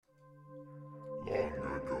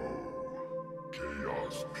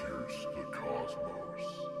has pierced the cosmos,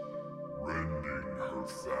 rending her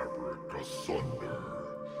fabric asunder.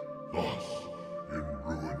 Thus, in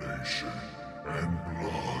ruination and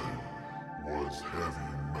blood, was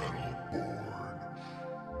heavy metal born.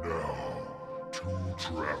 Now, two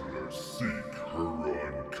travelers seek her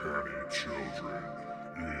uncanny children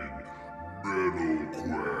in Metal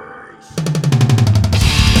Quest.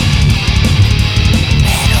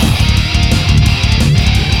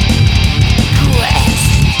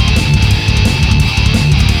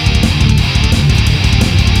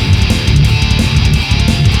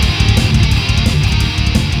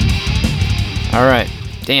 Alright,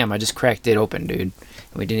 damn, I just cracked it open, dude.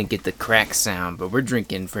 We didn't get the crack sound, but we're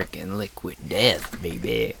drinking frickin' liquid death,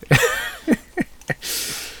 baby.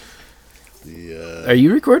 Are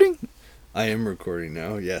you recording? I am recording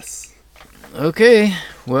now, yes. Okay,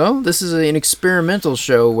 well, this is an experimental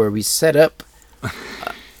show where we set up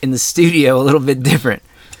in the studio a little bit different.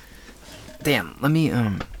 Damn, let me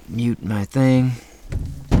mute my thing.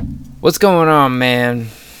 What's going on, man?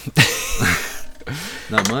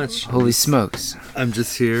 Not much. Holy smokes. I'm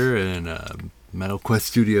just here in Metal Quest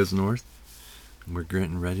Studios North. We're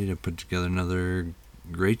getting ready to put together another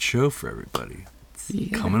great show for everybody. It's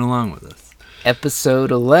coming along with us.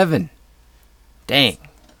 Episode 11. Dang.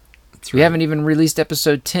 That's We right. haven't even released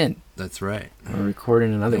episode 10. That's right. We're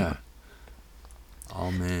recording another one.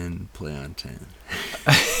 All men play on 10.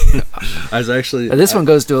 I was actually... This one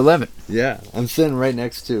goes to 11. Yeah. I'm sitting right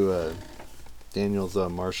next to Daniel's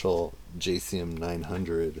Marshall JCM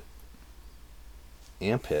 900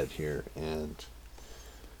 amp head here, and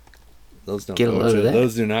those don't Get a load of that.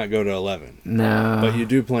 those do not go to 11. No. But you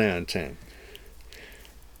do play on 10.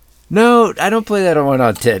 No, I don't play that on 1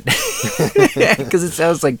 on 10. Because it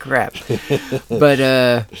sounds like crap. But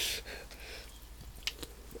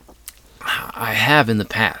I have in the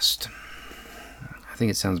past. I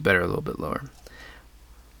think it sounds better a little bit lower.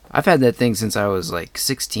 I've had that thing since I was like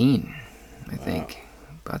 16, I think.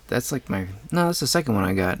 But that's like no, that's the second one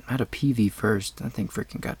I got. I had a PV first. That thing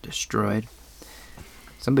freaking got destroyed.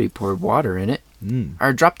 Somebody poured water in it.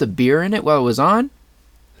 Or dropped a beer in it while it was on.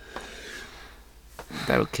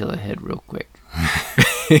 That'll kill a head real quick.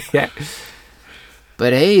 Yeah.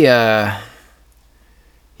 But hey, yeah,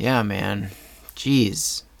 man.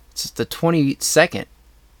 Jeez. It's the 22nd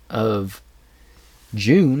of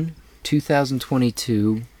June,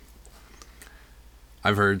 2022.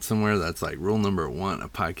 I've heard somewhere that's like rule number 1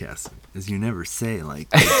 of podcasting is you never say like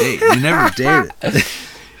the date. You never date it.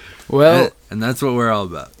 Well, and that's what we're all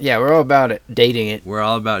about. Yeah, we're all about it. Dating it. We're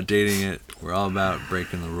all about dating it. We're all about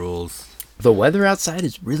breaking the rules. The weather outside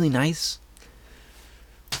is really nice.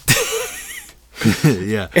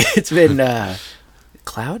 Yeah. It's been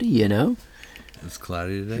cloudy, you know. It's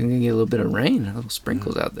cloudy We're today. gonna get a little bit of rain, a little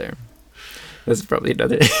sprinkles out there. That's probably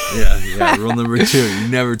another. Yeah. Rule number 2: you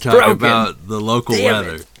never talk Broken. about the local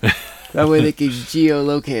weather. That way they can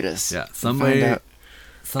geolocate us. Yeah. Find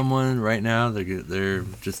Someone right now they're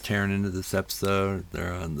just tearing into this episode.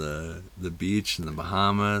 They're on the beach in the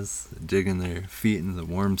Bahamas, digging their feet in the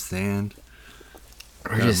warm sand.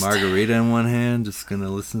 We're Got a just, margarita in one hand, just gonna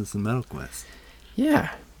listen to some Metal Quest.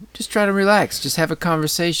 yeah, just try to relax. Just have a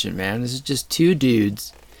conversation, man. This is just two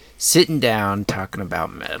dudes sitting down talking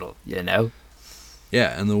about metal, you know?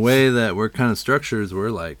 Yeah, and the way that we're kind of structured is we're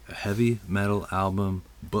like a heavy metal album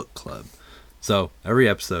book club. So every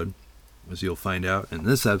episode, as you'll find out in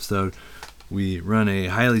this episode, we run a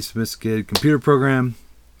highly sophisticated computer program,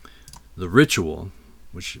 The Ritual,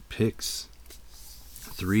 which picks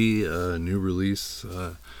 3 new release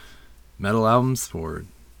metal albums for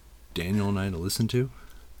Daniel and I to listen to.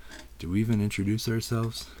 Do we even introduce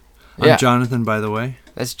ourselves? Yeah. I'm Jonathan, by the way.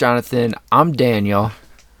 That's Jonathan. I'm Daniel.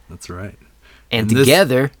 That's right. And this-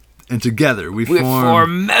 together, we we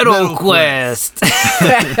form Metal Quest.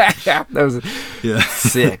 That was Yeah.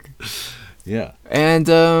 sick. Yeah.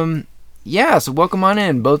 And, yeah, so welcome on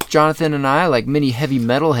in. Both Jonathan and I, like many heavy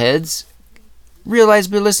metal heads, realize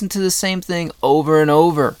we listen to the same thing over and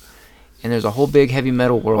over. And there's a whole big heavy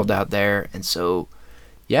metal world out there. And so,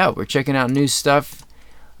 yeah, we're checking out new stuff.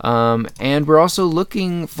 And we're also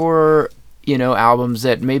looking for, you know, albums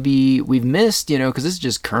that maybe we've missed, you know, because this is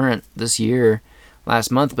just current this year, last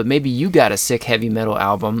month. But maybe you got a sick heavy metal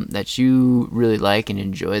album that you really like and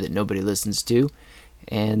enjoy that nobody listens to.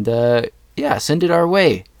 And, yeah, send it our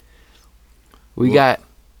way. We'll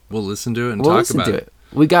listen to it and we'll talk listen about to it.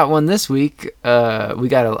 We got one this week. We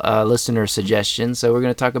got a listener suggestion, so we're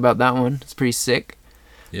going to talk about that one. It's pretty sick.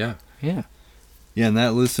 Yeah. Yeah. Yeah, and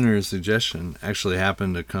that listener's suggestion actually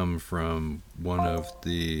happened to come from one of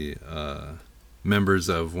the members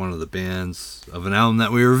of one of the bands of an album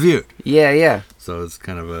that we reviewed. Yeah. So it's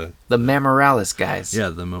kind of the Mamoralis guys.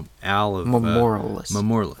 the Al of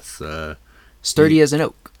Mamoralis. Sturdy as an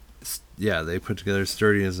oak. Yeah, they put together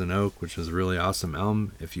Sturdy as an Oak, which is a really awesome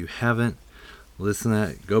album. If you haven't listened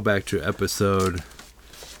to that, go back to episode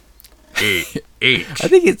 8. I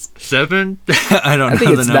think it's 7. I don't know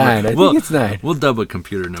think the it's number. 9. I think it's 9. We'll double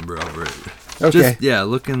computer number over it. Okay. Just,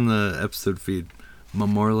 look in the episode feed.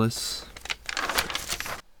 Mamoralis.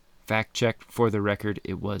 Fact check for the record,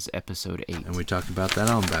 it was episode 8. And we talked about that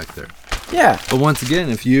album back there. Yeah. But once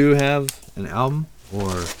again, if you have an album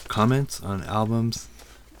or comments on albums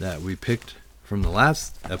that we picked from the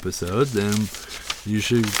last episode, then you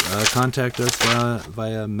should contact us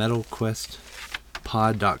via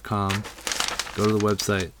metalquestpod.com. Go to the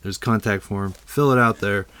website. There's a contact form. Fill it out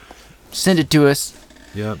there. Send it to us.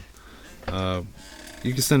 Yep.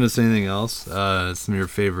 You can send us anything else. Some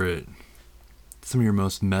of your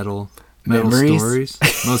most metal Memories? stories.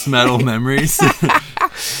 Most metal memories.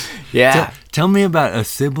 Yeah. Tell me about a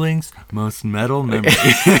sibling's most metal memory.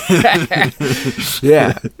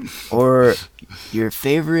 Yeah. Or your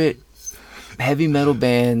favorite heavy metal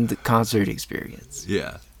band concert experience.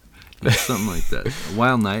 Yeah. Something like that. A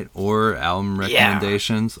wild night or album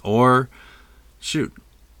recommendations or shoot.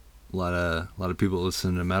 A lot of people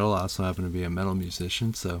listen to metal. I also happen to be a metal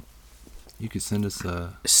musician, so you could send us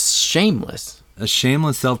a shameless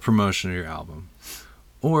self-promotion of your album.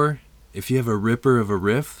 Or if you have a ripper of a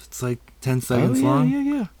riff, it's like 10 seconds long.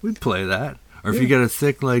 Yeah. We'd play that. Or if you got a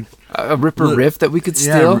sick a ripper riff that we could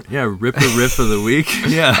steal. Yeah, ripper riff of the week.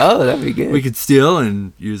 Yeah. Oh, that'd be good. We could steal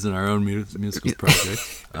and use in our own musical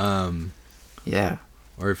project. Yeah.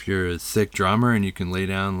 Or if you're a sick drummer and you can lay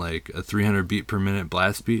down like a 300 beat per minute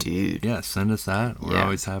blast beat, dude. Yeah, send us that. We're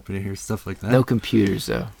always happy to hear stuff like that. No computers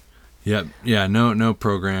though. Yep. Yeah. No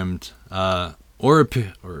programmed. Or a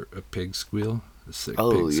pig squeal. A sick pig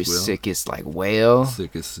your squeal. sickest like whale.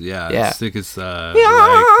 Sickest like Yeah.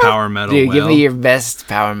 power metal. Dude, whale. give me your best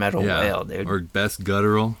power metal whale, dude. Or best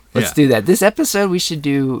guttural. Let's do that. This episode we should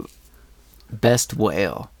do best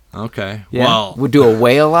whale. Okay. Yeah. Well, we'll do a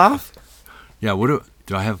whale off. Yeah.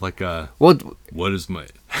 Do I have like a? What is my?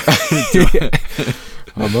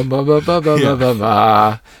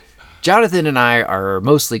 Jonathan and I are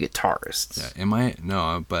mostly guitarists. Yeah. Am I?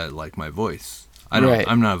 No, but like my voice. I don't. Right.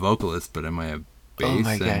 I'm not a vocalist, but am I a bass? Oh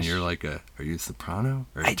my gosh. And you're like are you a soprano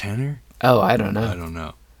or a tenor? Oh, I don't know. I don't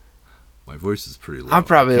know. My voice is pretty low. I'm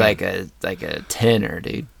probably like a tenor,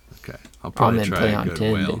 dude. Okay. I'll probably try play a on good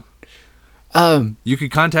 10, whale. Dude. You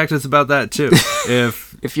could contact us about that too.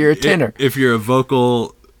 If you're a tenor. If you're a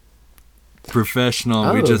vocal professional,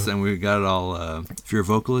 Oh. we got it all. If you're a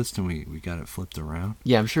vocalist and we got it flipped around.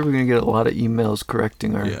 Yeah, I'm sure we're gonna get a lot of emails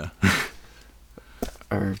correcting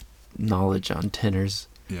our knowledge on tenors.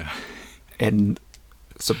 Yeah. And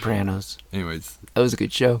sopranos. Anyways, that was a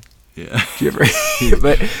good show. Yeah. Did you ever?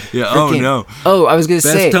 But yeah. Oh no. Oh, I was gonna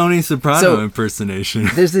Best say Tony Soprano impersonation.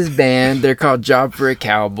 There's this band. They're called Job for a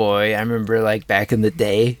Cowboy. I remember like back in the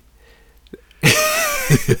day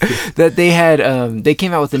that they had. They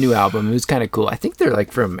came out with a new album. It was kind of cool. I think they're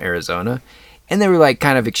like from Arizona, and they were like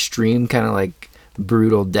kind of extreme, kind of like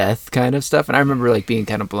brutal death kind of stuff. And I remember like being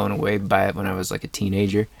kind of blown away by it when I was like a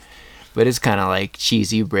teenager. But it's kind of like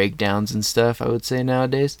cheesy breakdowns and stuff, I would say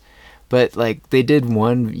nowadays. But like they did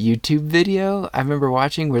one YouTube video I remember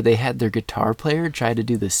watching where they had their guitar player try to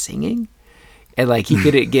do the singing, and like he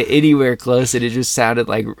couldn't get anywhere close, and it just sounded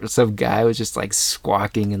like some guy was just like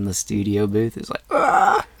squawking in the studio booth. It's like,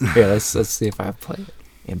 ah! Here, let's see if I play it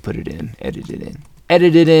and put it in, edit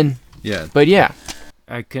it in. Yeah. But yeah,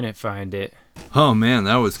 I couldn't find it. Oh man,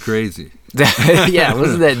 that was crazy. Yeah,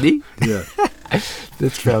 wasn't that neat? Yeah.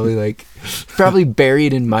 That's probably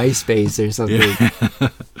buried in MySpace or something. Yeah.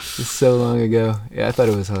 Just so long ago. Yeah, I thought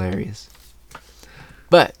it was hilarious.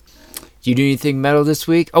 But, did you do anything metal this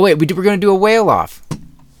week? Oh wait, we're going to do a whale off.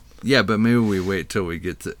 Yeah, but maybe we wait till we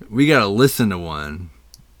gotta listen to one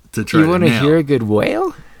to try. You want to nail. hear a good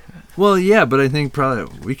whale? Well, yeah, but I think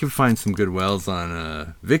probably we can find some good whales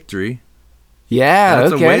on Victory. Yeah,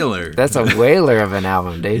 That's okay. a whaler. That's a whaler of an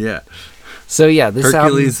album, dude. Yeah. So yeah, this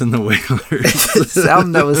Hercules album, and the Whalers. this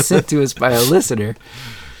album that was sent to us by a listener,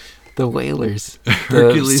 the Whalers, the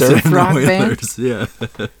Hercules surf and rock the band. Whalers. Yeah.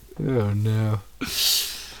 Oh no!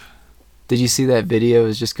 Did you see that video? It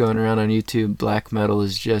was just going around on YouTube. Black metal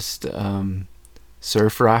is just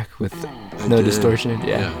surf rock with no distortion.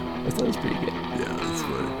 Yeah, I thought it was pretty good. Yeah, that's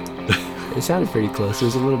funny. It sounded pretty close. It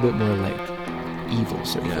was a little bit more like evil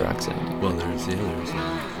surf rock sounding. Well, there's Dick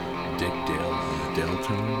Dale and the Dale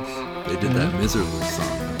Tones. They did that Miserable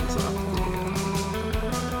song that was off the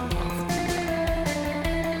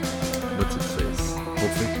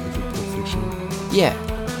Yeah.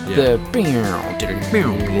 Yeah. The.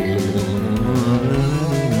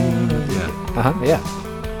 Yeah.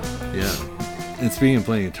 Yeah. Yeah. And speaking of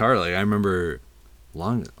playing guitar, like I remember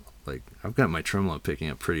I've got my tremolo picking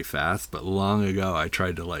up pretty fast, but long ago I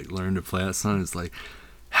tried to like learn to play that song. It's like,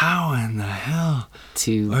 how in the hell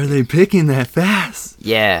are they picking that fast?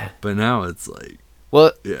 Yeah. But now it's like,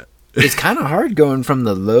 well, yeah. It's kind of hard going from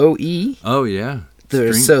the low E. Oh yeah.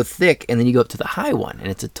 They're so thick, and then you go up to the high one, and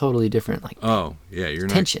it's a totally different you're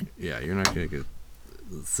tension. You're not gonna get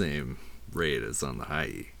the same rate as on the high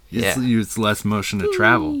E. Yeah. It's less motion to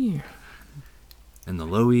travel. And the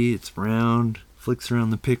low E, it's round, flicks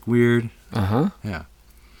around the pick weird. Yeah.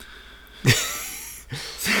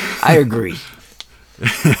 I agree.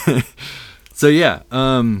 So yeah,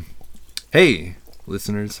 hey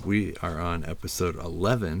listeners, we are on episode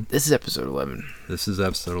 11. This is episode 11.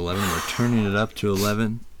 We're turning it up to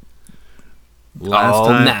 11. All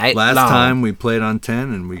night last long. time we played on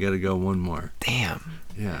 10, and we got to go one more. Damn.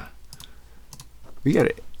 Yeah. We got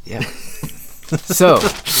it. Yeah. So,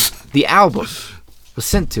 the album was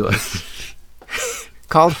sent to us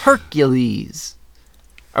called Hercules.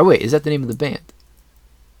 Oh wait, is that the name of the band?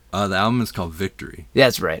 The album is called Victory.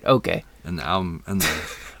 That's right. Okay. And the album and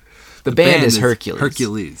the band is Hercules.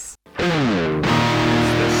 Hercules.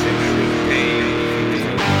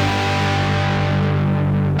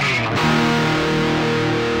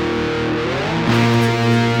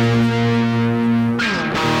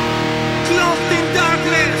 Clothed in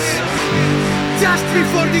darkness, just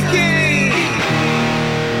before decay.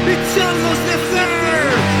 It's almost the third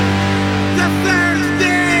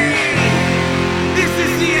day. This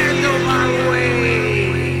is the end of our way.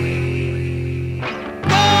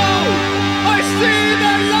 Oh, I see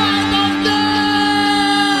the light of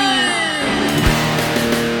day.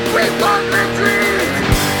 We won't retreat.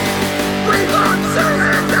 We won't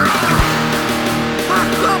surrender. Our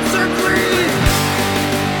hopes are green.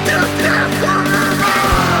 Till death forever.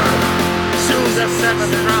 Soon the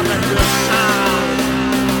seventh trumpet will sound.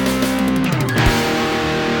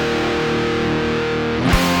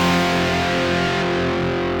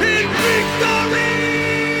 In victory!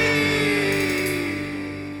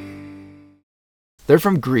 They're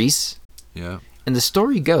from Greece, Yeah. and the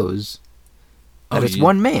story goes that it's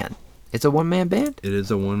one man. It's a one-man band. It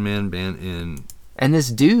is a one-man band And this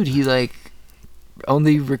dude, he like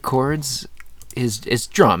only records his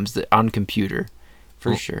drums on computer,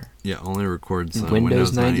 for sure. Yeah, only records on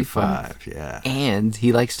Windows Windows 95. Yeah. And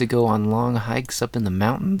he likes to go on long hikes up in the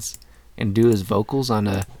mountains and do his vocals on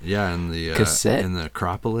a In the cassette? in the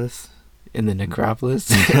Acropolis. in the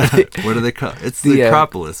necropolis. What do they call it? It's the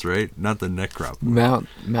Acropolis, right? Not the necropolis.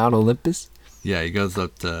 Mount Olympus. Yeah, he goes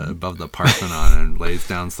up to above the Parthenon and lays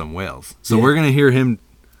down some whales. So we're gonna hear him.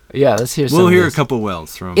 Yeah, let's hear some. We'll of hear this. a couple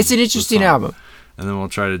whales from. It's an the interesting song. album. And then we'll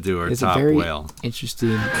try to do our It's top a very whale.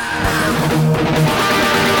 interesting.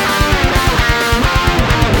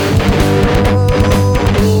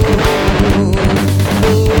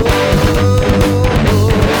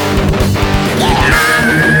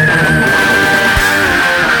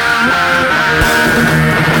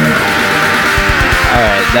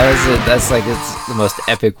 That's like it's the most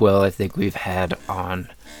epic well I think we've had on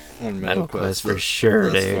Metal Quest for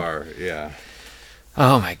sure, thus dude. far, yeah.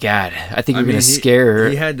 Oh my god! I think we're gonna he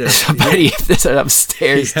scare had to- somebody if this He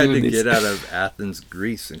upstairs had to doing get this. out of Athens,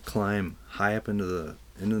 Greece, and climb high up into the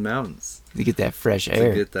mountains To get that fresh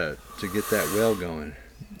air. to get that whale going.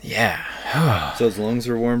 Yeah. So his lungs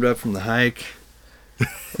are warmed up from the hike. Are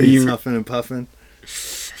He's you- huffing and puffing.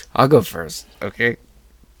 I'll go first. Okay.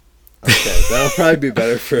 Okay, that'll probably be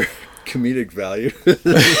better for comedic value.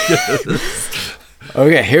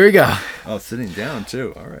 Okay. Here we go. Oh, sitting down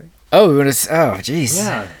too. All right. Oh, we want to. Oh, jeez.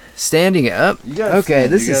 Yeah. Standing up. You gotta Okay.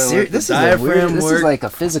 stand. This You is gotta serious. let the This is a weird. diaphragm This is work. like a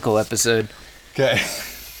physical episode. Okay.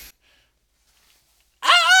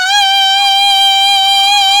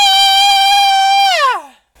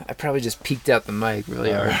 I probably just peeked out the mic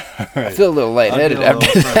really hard. All I right. feel a little lightheaded I'll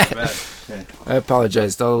get a after little that. further back. Okay. I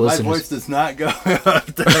apologize to all the My listeners. voice does not go up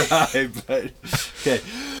there high, but okay.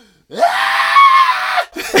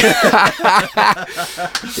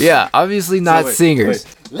 Yeah, obviously not wait, singers.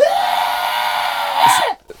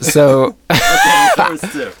 So, Okay, that was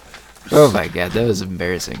two. oh my god, that was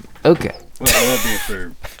embarrassing. Okay. Well, that'll be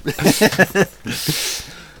for.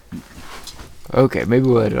 Okay, maybe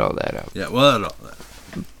we'll edit all that out. Yeah, well,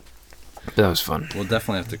 That was fun. we'll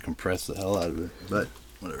definitely have to compress the hell out of it, but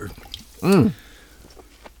whatever.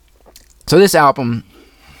 So this album,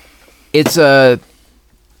 it's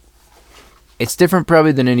different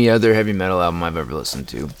probably than any other heavy metal album I've ever listened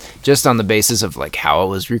to, just on the basis of like how it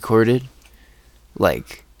was recorded.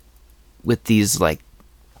 Like with these like.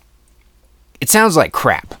 It sounds like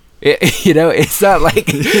crap. It's not like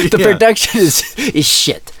the production is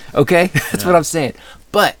shit. Okay, that's what I'm saying.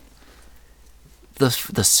 But the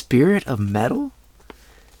spirit of metal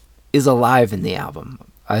is alive in the album,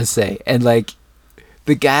 I say, and like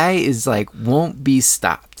the guy is like won't be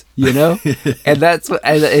stopped, and that's what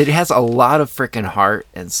it has a lot of freaking heart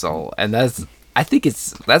and soul, and that's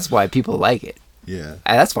why people like it. Yeah,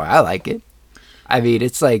 And that's why I like it. I mean,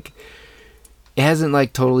 it's like it hasn't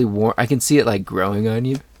like totally worn. I can see it like growing on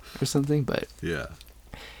you or something, but yeah.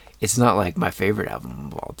 it's not like my favorite album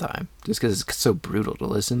of all time just because it's so brutal to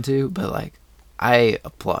listen to, but like I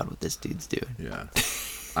applaud what this dude's doing. Yeah.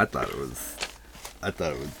 I thought it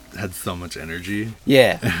had so much energy.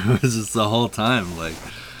 Yeah. It was just the whole time like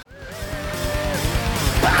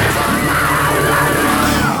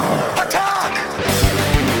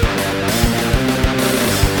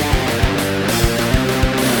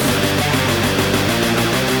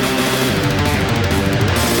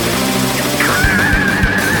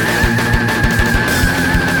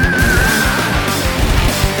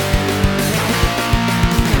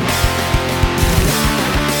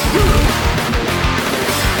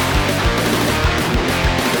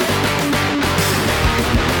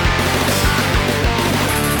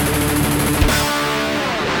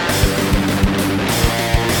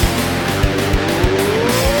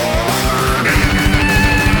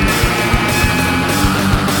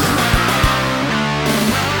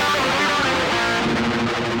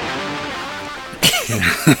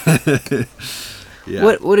yeah.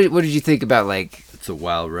 What did you think about like? It's a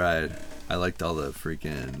wild ride. I liked all the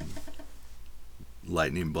freaking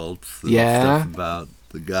lightning bolts and stuff about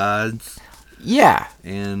the gods. Yeah.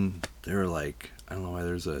 And they were like, I don't know why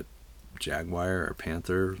there's a jaguar or a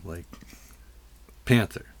panther, like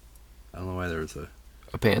panther. I don't know why there was a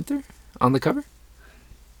panther on the cover.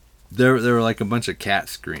 There were like a bunch of cat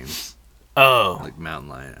screams. Oh. Like mountain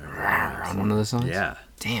lion On one of the songs. Yeah.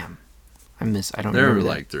 Damn. I don't there remember were that.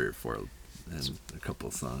 like 3 or 4 and a couple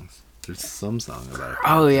of songs. There's some song about it.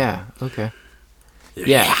 Oh yeah. Okay.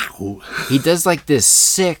 Yeah. He does like this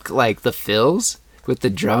sick like the fills with the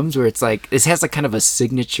drums where it's like it has like kind of a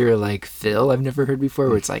signature like fill I've never heard before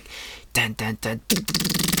where it's like dun dun dun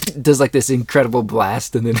does like this incredible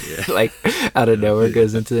blast and then like out of nowhere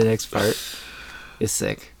goes into the next part. It's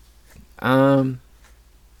sick.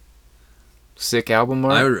 Sick album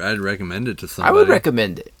art. I'd recommend it to somebody. I would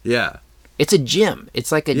recommend it. Yeah. It's a gym. It's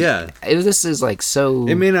like this is like so.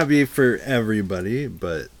 It may not be for everybody,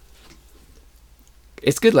 but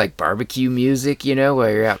it's good like barbecue music, while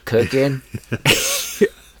you're out cooking.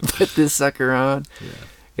 Put this sucker on. Yeah.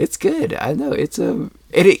 It's good. I know. It's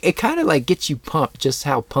it kind of like gets you pumped just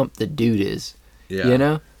how pumped the dude is.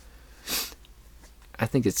 Yeah. I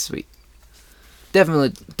think it's sweet.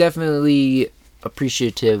 Definitely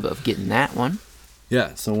appreciative of getting that one.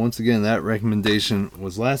 Yeah, so once again, that recommendation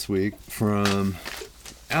was last week from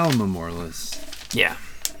Al Memorialist. Yeah.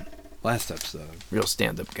 Last episode. Real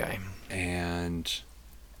stand-up guy. And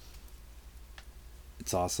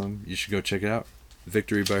it's awesome. You should go check it out.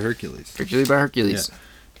 Victory by Hercules. Victory by Hercules.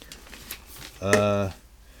 Yeah.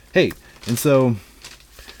 Hey, and so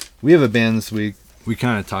we have a band this week. We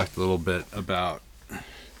kind of talked a little bit about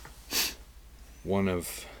one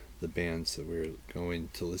of the bands that we're going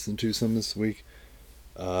to listen to some this week.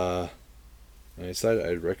 I decided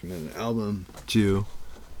I'd recommend an album to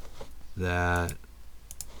that.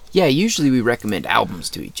 Yeah, usually we recommend albums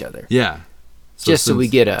to each other. Yeah, so we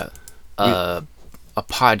get a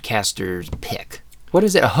podcaster's pick. What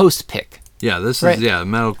is it? A host pick. Yeah, this is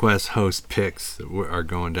Metal Quest host picks that are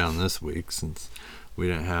going down this week since we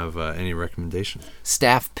didn't have any recommendations.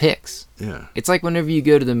 Staff picks. Yeah, it's like whenever you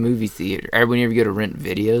go to the movie theater or whenever you go to rent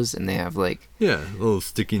videos and they have like a little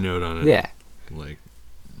sticky note on it. Yeah, like.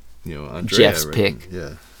 Andrea Jeff's pick.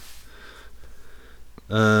 Yeah.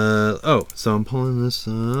 So I'm pulling this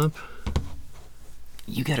up.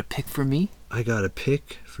 You got a pick for me? I got a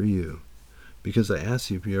pick for you because I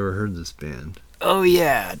asked you if you ever heard this band. Oh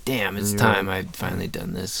yeah, damn! It's time I've finally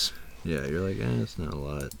done this. Yeah, you're like, it's not a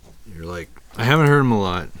lot. You're like, I haven't heard them a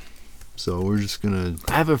lot, so we're just gonna.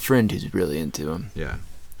 I have a friend who's really into them. Yeah.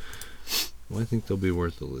 Well, I think they'll be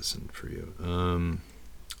worth a listen for you.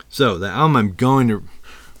 So the album I'm going to.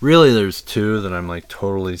 Really, there's 2 that I'm like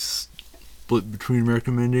totally split between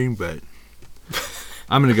recommending, but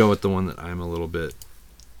I'm going to go with the one that I'm a little bit,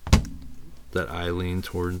 that I lean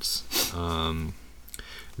towards.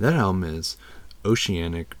 That album is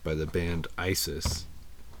Oceanic by the band Isis.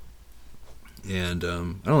 And, I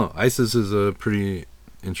don't know, Isis is a pretty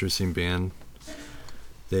interesting band.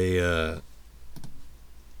 They,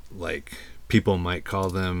 like, people might call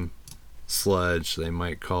them sludge. They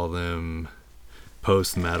might call them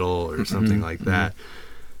post-metal or something like that.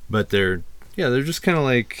 But they're just kind of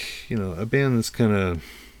like, a band that's kind of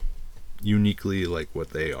uniquely like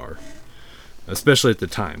what they are. Especially at the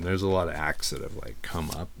time. There's a lot of acts that have like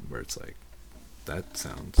come up where it's like, that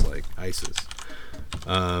sounds like ISIS.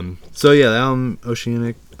 So yeah, the album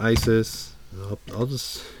Oceanic, ISIS.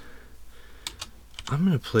 I'm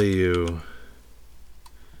gonna play you.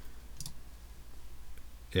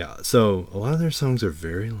 Yeah, so a lot of their songs are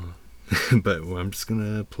very long, but I'm just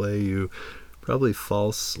gonna play you probably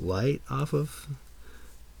False Light off of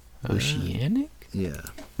Oceanic? Yeah.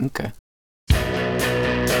 Okay.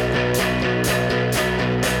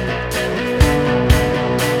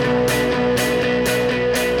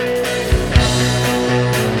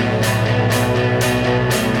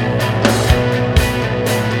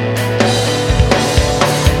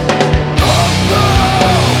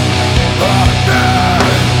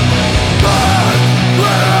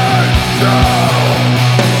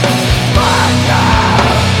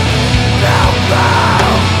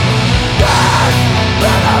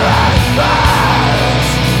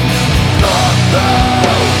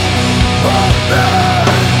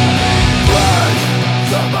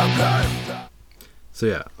 So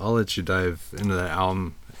yeah, I'll let you dive into that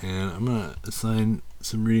album, and I'm gonna assign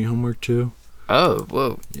some reading homework too. Oh,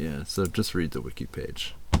 whoa. Yeah, so just read the wiki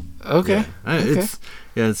page. Okay. Yeah,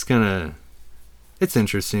 it's kind of, it's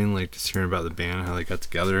interesting, like just hearing about the band, how they got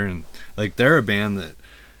together, and like they're a band that,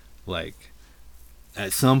 like,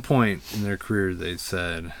 at some point in their career they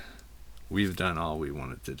said, we've done all we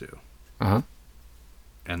wanted to do.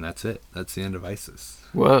 And that's it. That's the end of ISIS.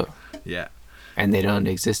 Whoa. Yeah. And they don't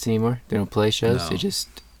exist anymore? They don't play shows? No.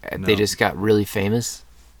 They just got really famous?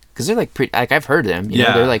 Because they're like pretty, like I've heard them, you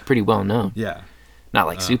know, they're like pretty well known. Yeah. Not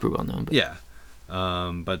like super well known, but. Yeah.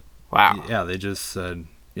 But wow. Yeah, they just said,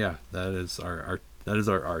 yeah, that is our art. That is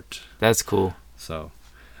our art. That's cool. So.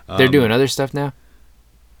 They're doing other stuff now?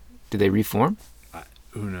 Did they reform?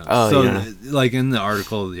 Who knows? Oh, so, like in the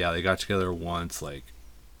article, yeah, they got together once, like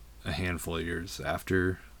a handful of years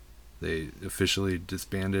after they officially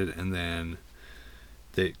disbanded, and then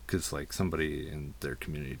because like somebody in their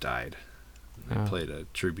community died, they played a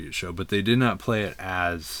tribute show, but they did not play it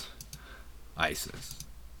as ISIS.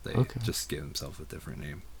 They just gave themselves a different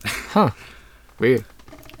name. Weird.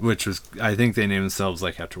 Which was, I think they named themselves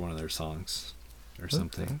like after one of their songs or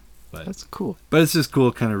something. But that's cool. But it's just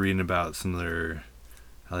cool kind of reading about some of their,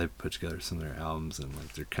 how they put together some of their albums, and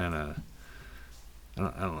like they're kind of, I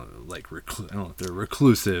don't know, like I don't know if they're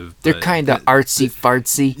reclusive. They're kind of artsy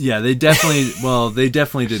fartsy. Yeah, they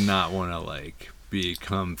definitely did not want to like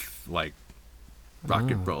become like rock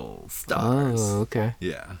and roll stars. Oh, okay.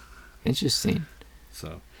 Yeah. Interesting.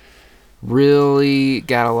 So. Really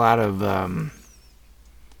got a lot of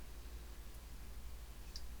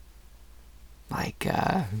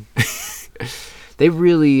they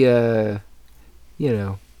really have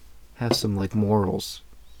some like morals.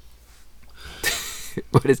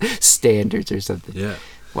 What is standards or something? Yeah.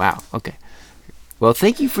 Wow. Okay. Well,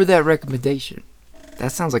 thank you for that recommendation.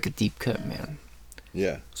 That sounds like a deep cut, man.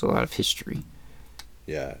 Yeah. It's a lot of history.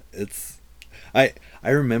 Yeah, it's. I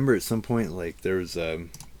remember at some point like there was I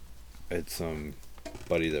had some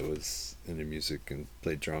buddy that was into music and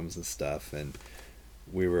played drums and stuff, and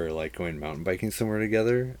we were like going mountain biking somewhere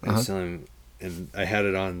together, and and I had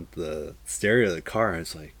it on the stereo of the car, and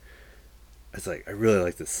it's like I really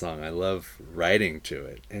like this song. I love riding to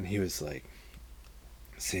it. And he was like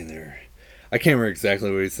sitting there. I can't remember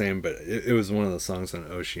exactly what he's saying, but it was one of the songs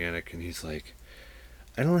on Oceanic, and he's like,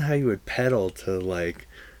 I don't know how you would pedal to like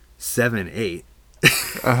 7/8.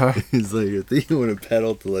 He's like, I think you want to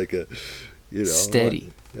pedal to like a,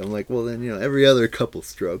 steady. I'm like, well then, every other couple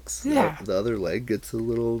strokes, the other leg gets a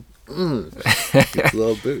little boost.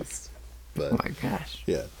 But, oh my gosh.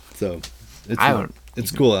 Yeah. So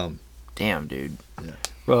it's cool album. Damn, dude. Yeah.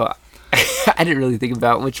 Well, I didn't really think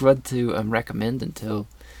about which one to recommend until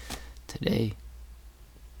today.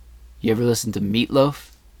 You ever listen to Meatloaf?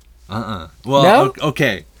 Well, no?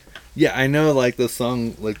 Okay. Yeah, I know like the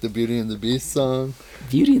song, like the Beauty and the Beast song.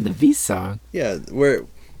 Beauty and the Beast song? Yeah, where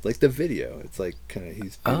like the video, it's like kind of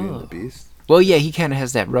he's Beauty and the Beast. Well, yeah, he kind of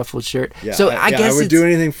has that ruffled shirt. Yeah, so I guess I would do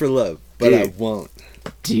anything for love, but dude, I won't.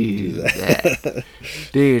 Dude,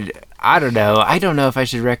 dude, I don't know. I don't know if I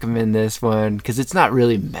should recommend this one because it's not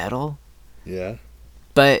really metal. Yeah.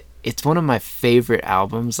 But it's one of my favorite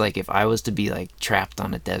albums. Like if I was to be like trapped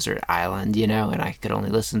on a desert island, and I could only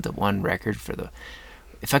listen to one record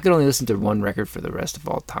if I could only listen to one record for the rest of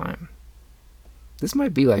all time, this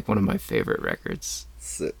might be like one of my favorite records.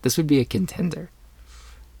 This would be a contender.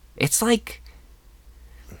 It's like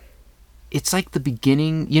it's like the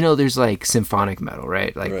beginning. You know, there's like symphonic metal,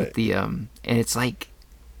 right? Like with the and it's like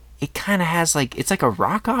it kind of has like it's like a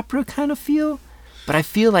rock opera kind of feel, but I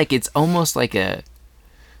feel like it's almost like a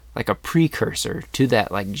precursor to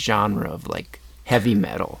that like genre of like heavy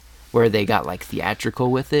metal where they got like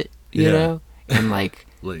theatrical with it, you know, and like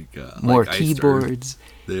more like keyboards.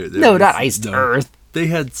 No, not Iced Earth. They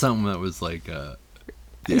had something that was like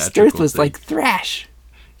Iced Earth was like thrash.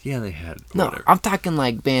 Yeah, they had. Whatever. No, I'm talking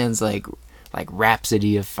like bands like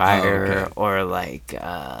Rhapsody of Fire or like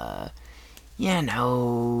like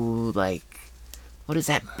what is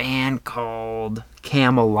that band called?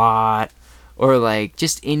 Camelot, or like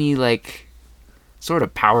just any like sort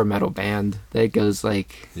of power metal band that goes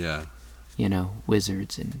like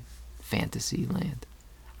wizards and fantasy land.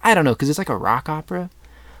 I don't know, because it's like a rock opera,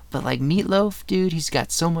 but like Meatloaf, dude, he's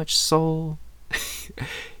got so much soul.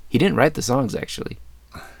 He didn't write the songs, actually.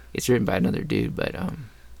 It's written by another dude, but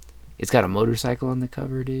it's got a motorcycle on the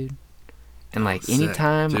cover, dude. And like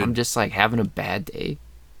anytime I'm just like having a bad day,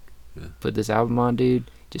 put this album on,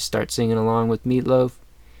 dude, just start singing along with Meatloaf,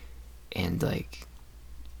 and like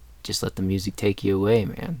just let the music take you away,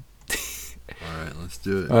 man. All right, let's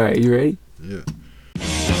do it. All right, you ready? Yeah.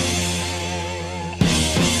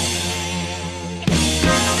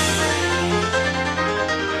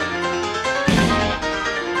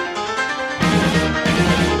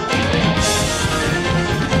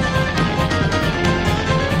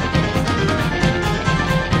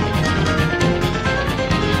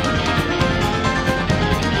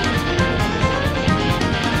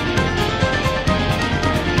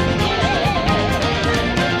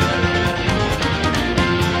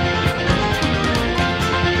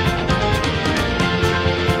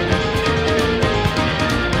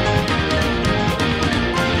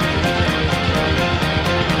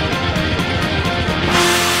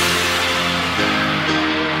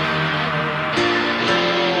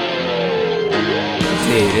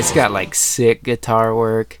 It's got like sick guitar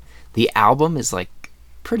work. The album is like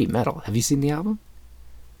pretty metal. Have you seen the album?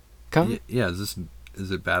 Yeah, is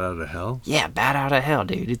it Bat Out of Hell? Yeah, Bat Out of Hell,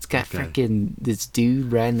 dude. It's got freaking this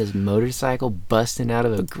dude riding this motorcycle busting out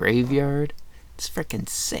of a graveyard. It's freaking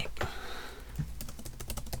sick.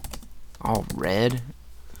 All red.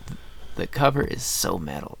 The cover is so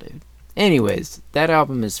metal, dude. Anyways, that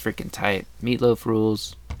album is freaking tight. Meatloaf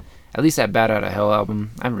rules. At least that Bat Out of Hell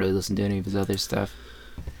album. I haven't really listened to any of his other stuff.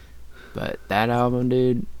 But that album,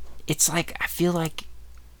 dude, it's like, I feel like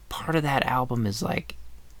part of that album is like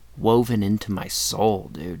woven into my soul,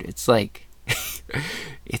 dude. It's like,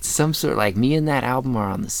 it's some sort of like me and that album are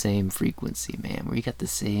on the same frequency, man. Where you got the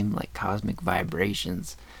same like cosmic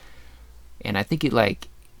vibrations. And I think it like,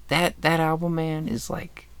 that album, man, is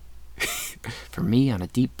like, for me on a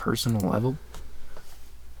deep personal level,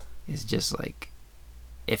 is just like,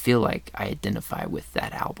 I feel like I identify with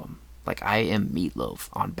that album. Like I am Meatloaf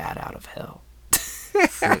on Bat Out of Hell.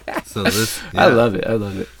 so this, I love it.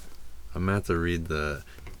 I'm gonna have to read the.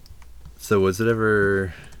 So was it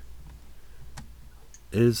ever?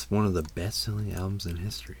 It is one of the best-selling albums in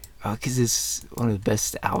history. Oh, because it's one of the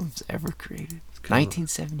best albums ever created.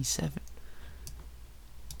 1977.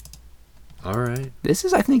 All right. This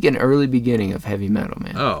is, I think, an early beginning of heavy metal,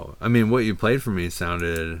 man. Oh, I mean, what you played for me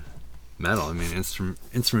sounded metal. I mean,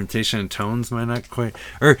 instrumentation and tones might not quite.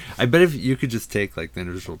 Or I bet if you could just take like the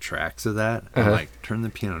individual tracks of that and like turn the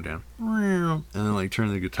piano down, and then like turn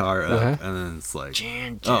the guitar up, and then it's like,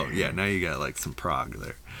 oh yeah, now you got like some prog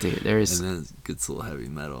there, dude. There's and then it gets a little heavy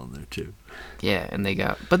metal in there too. Yeah, and they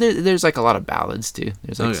got, but there's like a lot of ballads too.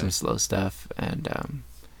 There's like some slow stuff, and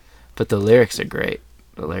but the lyrics are great.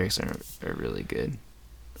 The lyrics are really good.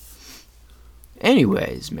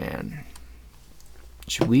 Anyways, man.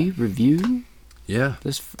 Should we review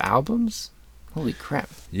this albums? Holy crap.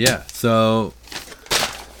 Yeah, so...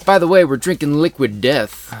 By the way, we're drinking Liquid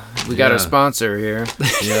Death. We got our sponsor here.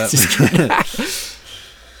 Yeah.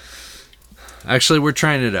 Actually, we're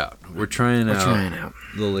trying it out. We're trying out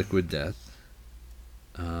the Liquid Death.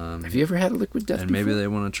 Have you ever had a Liquid Death and before? Maybe they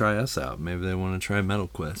want to try us out. Maybe they want to try Metal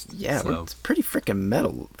Quest. Yeah, it's pretty freaking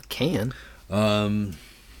metal can.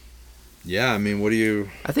 Yeah, I mean, what do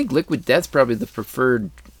you... I think Liquid Death's probably the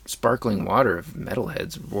preferred sparkling water of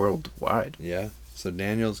metalheads worldwide. Yeah. So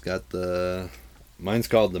Daniel's got the... Mine's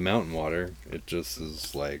called the Mountain Water. It just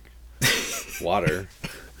is like water.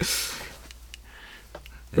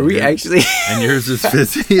 Are we actually... And yours is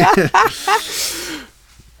fizzy.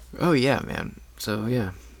 Oh, yeah, man. So,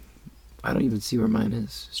 yeah. I don't even see where mine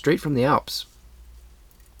is. Straight from the Alps.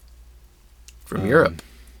 From Europe.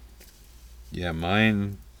 Yeah,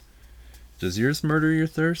 mine... Does yours murder your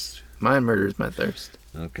thirst? Mine murders my thirst.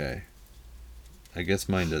 Okay. I guess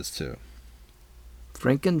mine does too.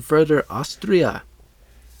 Frankenfurter Austria.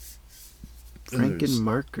 And there's-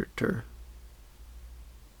 Frankenmarketer.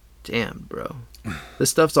 Damn, bro. This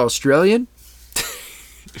stuff's Australian?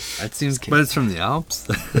 That seems, but it's from the Alps.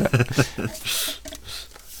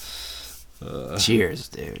 Cheers,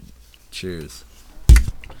 dude. Cheers.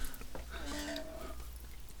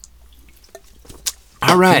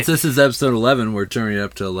 All right. Since this is episode 11, we're turning it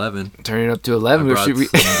up to 11. Turn it up to 11. I brought Should we...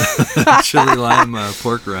 some chili lime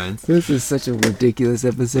pork rinds. This is such a ridiculous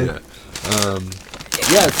episode.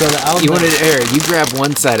 Yeah, so the album. You wanted Eric, you grab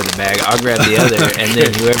one side of the bag, I'll grab the other, and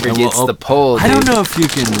then whoever And gets we'll the pole, I don't dude, know if you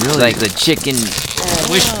can really. like the chicken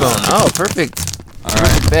wishbone. Oh, perfect. All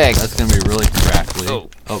right, Bag. that's gonna be really crackly. Oh.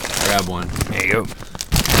 Grab one. There you go.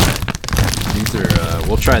 These are.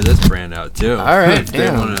 We'll try this brand out too. All right, if they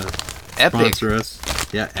yeah. want to Epic. sponsor us.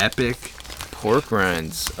 Yeah, Epic. Pork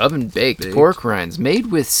rinds. Oven baked pork rinds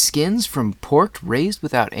made with skins from pork raised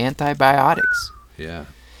without antibiotics. Yeah.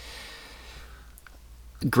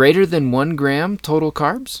 Greater than 1 gram total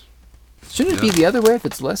carbs? Shouldn't it be Yeah. the other way if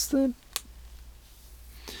it's less than?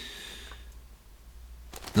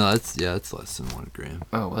 No, it's less than 1 gram.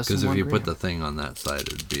 Oh, less than Because if 1 you gram. put the thing on that side,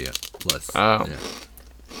 it'd be less. Oh. Yeah.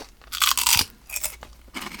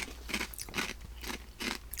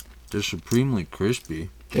 They're supremely crispy.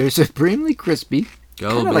 They're supremely crispy.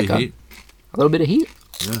 Got a little Kinda bit like of heat. A little bit of heat.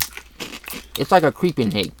 Yeah. It's like a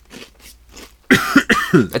creeping heat.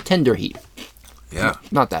 A tender heat. Yeah.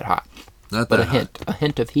 Not that hot, Not but that a hint. A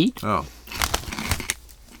hint of heat. hot.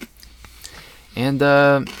 Oh. And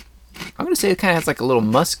I'm going to say it kind of has like a little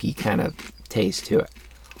musky kind of taste to it.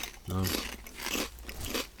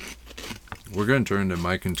 We're going to turn to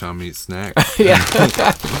Mike and Tom Eat Snacks. Yeah.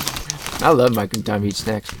 I love Mike and Tom Eat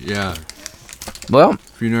Snacks. Yeah. Well,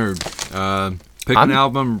 If you're nerd, pick an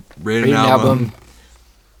album, rate an album.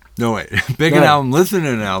 No, wait. Pick an No. album, listen to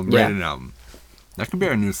an album, Yeah. rate an album. That could be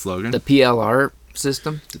our new slogan. the PLR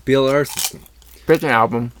system. The PLR system. Pick an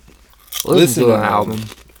album. Listen to an album.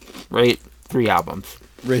 Rate 3 albums.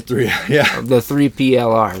 Rate 3. Yeah. The 3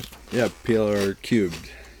 PLRs. Yeah, PLR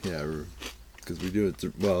cubed. Yeah, because we do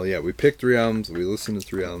it. We pick 3 albums, we listen to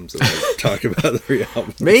 3 albums, and we talk about the 3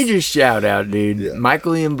 albums. Major shout out, dude. Yeah.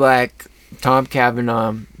 Michael Ian Black, Tom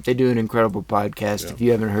Cavanaugh. They do an incredible podcast. Yeah. If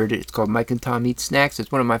you haven't heard it, it's called Mike and Tom Eat Snacks.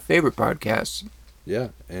 It's one of my favorite podcasts. Yeah,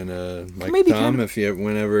 and Mike Maybe Tom, kinda- if you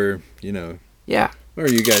whenever Yeah. or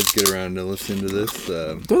you guys get around to listen to this,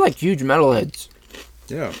 They're like huge metalheads.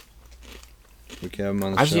 yeah, we can have them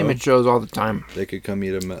on the I show. see them at shows all the time. They could come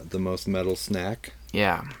eat the most metal snack.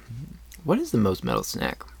 Yeah. What is the most metal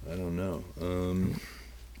snack? I don't know.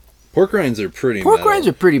 Pork rinds are pretty. Pork metal. rinds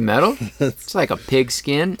are pretty metal. It's like a pig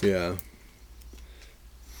skin. Yeah,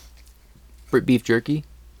 Beef jerky.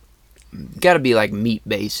 Got to be like meat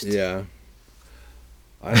based. yeah.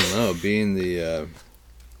 I don't know. Being the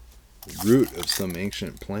root of some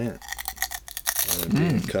ancient plant and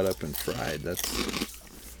being cut up and fried. That's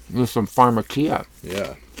With some pharmacia.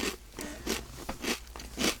 yeah.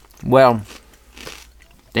 Well,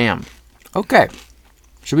 damn. Okay.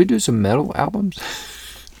 Should we do some metal albums?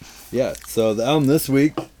 Yeah, so the album this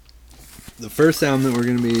week, the first album that we're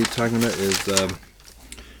going to be talking about is,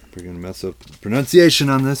 we're going to mess up the pronunciation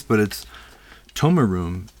on this, but it's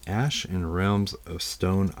Tómarúm, Ash and Realms of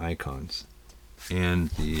Stone Icons. And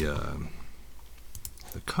the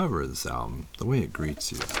cover of this album, the way it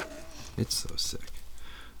greets you, it's so sick.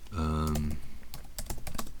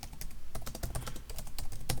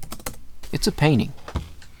 It's a painting.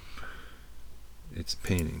 It's a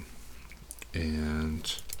painting.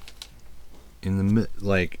 And in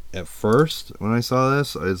the at first when I saw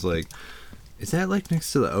this, I was like, is that like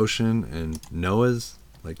next to the ocean and Noah's?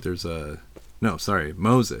 Like there's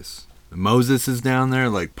Moses. Moses is down there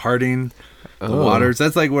like parting the waters.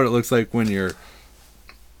 That's like what it looks like when you're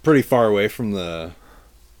pretty far away from the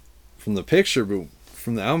picture, but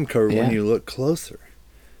from the album cover, Yeah. when you look closer,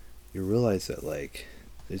 you realize that like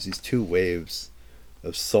there's these 2 waves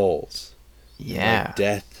of souls. Yeah. Like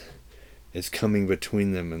death is coming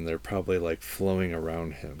between them, and they're probably like flowing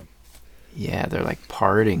around him. Yeah, they're like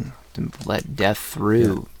parting to let death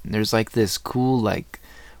through. And there's like this cool like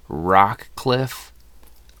rock cliff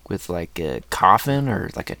with like a coffin or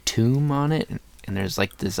like a tomb on it, and there's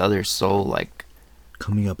like this other soul like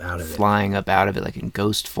Coming up out of flying up out of it like in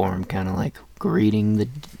ghost form, kind of like greeting the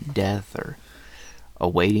death or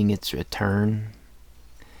awaiting its return.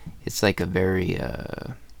 It's like a very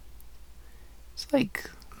it's like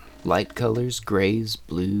light colors, grays,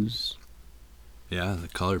 blues. Yeah, the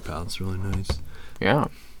color palette's really nice. Yeah.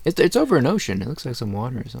 It's over an ocean. It looks like some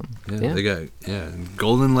water or something. Yeah, they got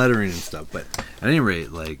golden lettering and stuff. But at any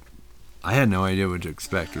rate, like I had no idea what to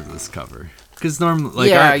expect with this cover. Because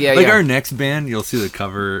normally, like our next band, you'll see the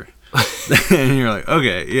cover, and you're like,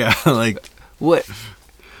 okay, yeah, like What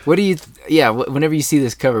do you? Whenever you see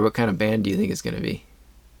this cover, what kind of band do you think it's gonna be?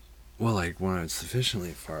 well, like when it's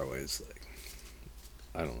sufficiently far away, it's like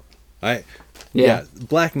I don't know. Yeah,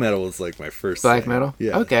 black metal was like my first Black thing. metal?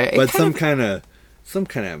 Yeah, Okay. but some kind of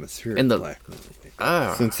atmosphere In the- black metal.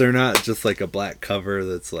 Oh. Since they're not just like a black cover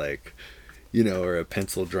that's like, or a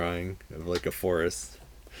pencil drawing of like a forest.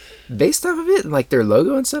 Based off of it, and like their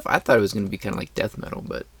logo and stuff, I thought it was gonna be kind of like death metal,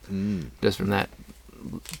 but just from that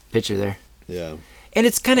picture there. Yeah. And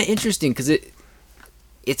it's kind of interesting because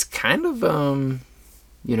it's kind of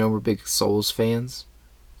we're big Souls fans,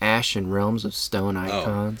 Ash and Realms of Stone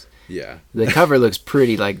icons. Yeah. The cover looks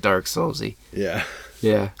pretty like Dark Soulsy. Yeah.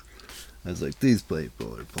 Yeah. I was like, these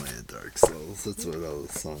people are playing Dark Souls. That's what all the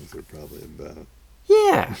songs are probably about.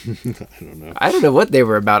 Yeah. I don't know. I don't know what they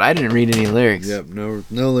were about. I didn't read any lyrics. Yep, no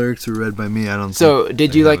lyrics were read by me. I don't. So, think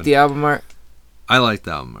did they you like haven't. the album art? I liked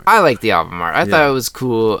the album art. I like the album art. I thought it was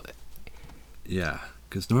cool. Yeah,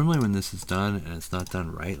 because normally when this is done and it's not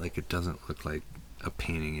done right, like it doesn't look like a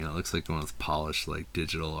painting. It looks like one of those polished like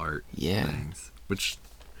digital art things, which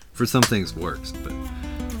for some things works. But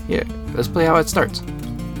Yeah. Let's play how it starts.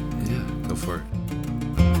 yeah, go for it.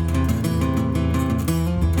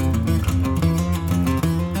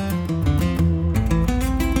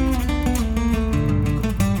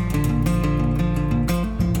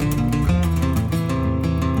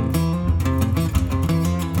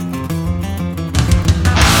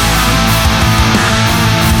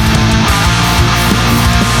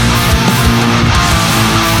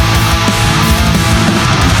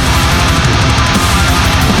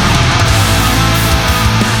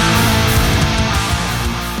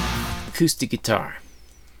 Acoustic guitar.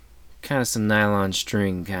 Kind of some nylon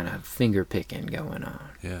string, kind of finger picking going on.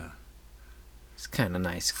 Yeah, It's kind of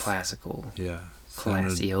nice, classical, yeah,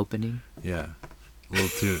 classy opening. Yeah, a little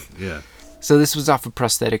too. Yeah, So this was off of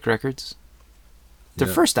Prosthetic Records. Their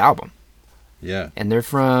Yeah. first album. yeah. And they're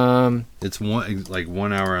from... It's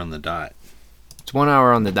 1 hour on the dot. It's 1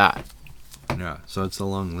 hour on the dot. Yeah, so it's a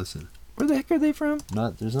long listen. Where the heck are they from?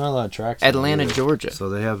 There's not a lot of tracks. on Atlanta, here. Georgia. So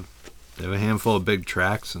they have a handful of big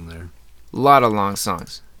tracks in there. A lot of long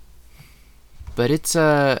songs. But it's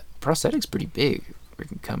Prosthetic's pretty big. We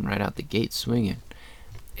can come right out the gate swinging.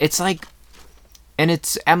 It's like, and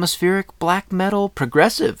it's atmospheric black metal,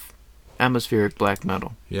 progressive atmospheric black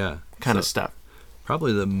metal Yeah, kind of so stuff.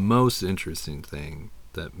 Probably the most interesting thing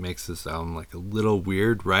that makes this album like a little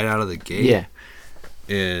weird right out of the gate. Yeah.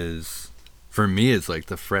 Is for me it's like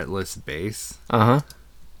the fretless bass.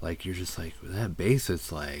 Like you're just like with that bass,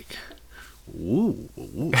 it's like. Ooh,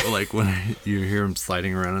 ooh. Like when you hear him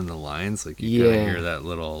sliding around in the lines, like you kind of hear that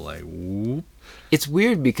little like whoop. It's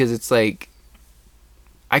weird because it's like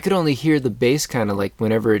I could only hear the bass kind of like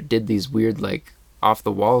whenever it did these weird like off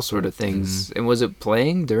the wall sort of things. And was it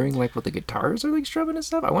playing during like what the guitars are like strumming and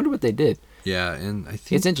stuff? I wonder what they did. Yeah, and I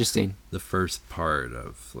think It's interesting. the first part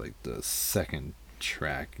of like the second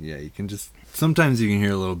track, yeah, you can just sometimes you can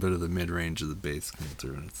hear a little bit of the mid range of the bass come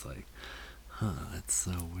through, and it's like, that's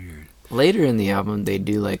so weird. Later in the album, they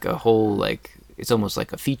do like a whole like it's almost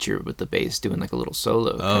like a feature with the bass doing like a little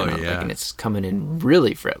solo. Oh, kinda, yeah. like, and it's coming in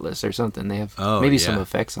really fretless or something. They have maybe some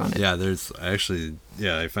effects on it. Yeah, there's actually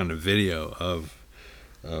I found a video of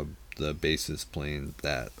the bassist playing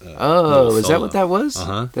that. Oh, is that what that was?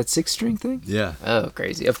 Uh-huh. That 6-string thing? Yeah. Oh,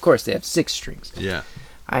 crazy. Of course, they have 6 strings. Yeah.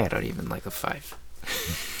 I don't even like a 5.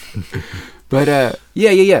 But,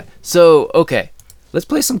 yeah. So, okay. Let's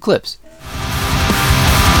play some clips.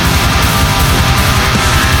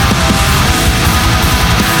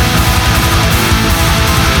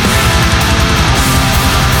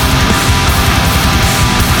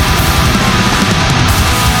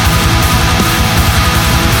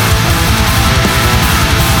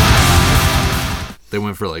 They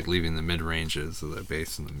went for like leaving the mid ranges of the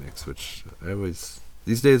bass in the mix, which I always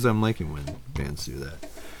these days I'm liking when bands do that.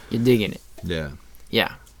 You're digging it. Yeah.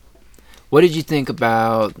 Yeah. What did you think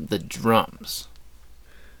about the drums?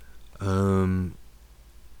 Um,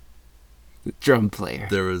 The drum player.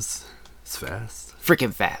 it's fast.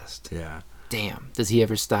 Freaking fast. Yeah. Damn. Does he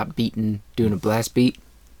ever stop doing a blast beat?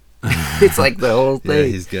 It's like the whole Yeah,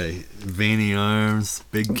 thing. he's got veiny arms,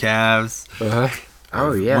 big calves. Uh-huh.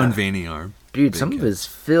 Oh, yeah. One veiny arm. Dude, big some of calf. his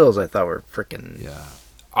fills I thought were freaking Yeah.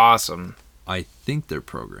 awesome. I think they're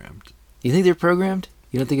programmed. You think they're programmed?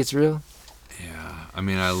 You don't think it's real? Yeah. I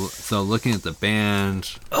mean, so looking at the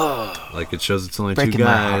band, like it shows it's only Breaking 2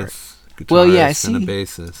 my heart. guys. Well, yeah, I guitarist and a see.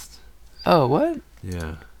 bassist. Oh, what?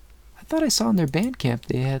 Yeah. I thought I saw on their Bandcamp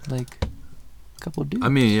they had like couple dudes. I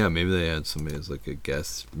mean, yeah, maybe they had somebody as like a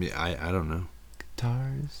guest. I don't know.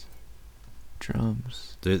 Guitars,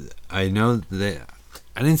 drums. I know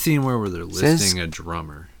I didn't see anywhere where they're listing a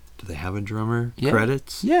drummer. Do they have a drummer? Yeah.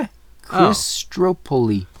 Credits? Yeah. Chris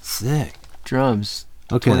Stropoli. Sick. Drums.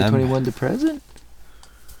 Okay. 2021 to present.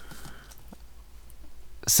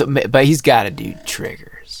 So, but he's got to do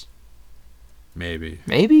triggers. Maybe.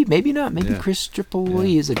 Maybe not. Maybe Yeah. Chris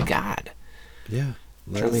Stropoli is a god. Yeah.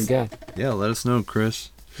 Drumming god. Yeah, let us know, Chris.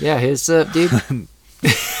 Yeah, hits up, dude.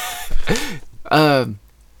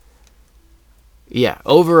 Yeah.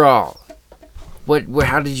 Overall,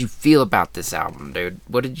 how did you feel about this album, dude?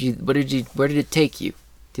 Where did it take you?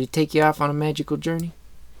 Did it take you off on a magical journey?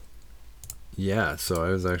 Yeah, so I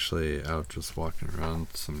was actually out just walking around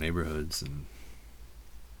some neighborhoods and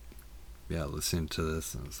listening to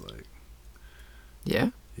this, and I was like, Yeah.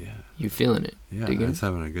 You feeling it? Yeah, Digging I was it?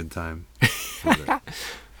 having a good time with it.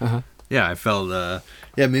 Uh-huh. Yeah, I felt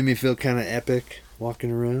it made me feel kind of epic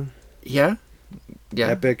walking around. Yeah.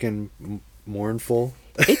 Epic and mournful.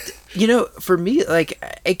 For me,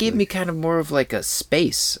 like, it gave me kind of more of like a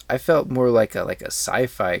space. I felt more like a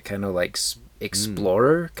sci-fi kind of like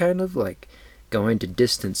explorer, kind of like going to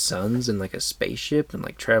distant suns and like a spaceship and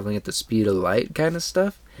like traveling at the speed of light kind of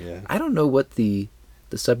stuff. Yeah. I don't know what the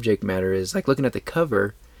subject matter is. Like, looking at the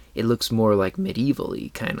cover, it looks more like medieval-y,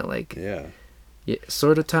 kind of like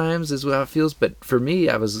sort of times is how it feels. But for me,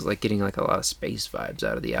 I was like getting like a lot of space vibes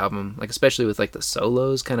out of the album, like especially with like the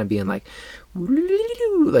solos kind of being like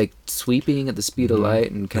sweeping at the speed of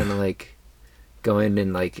light and kind of like going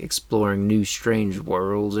and like exploring new strange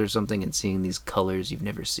worlds or something and seeing these colors you've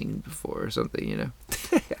never seen before or something, you know.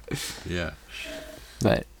 Yeah.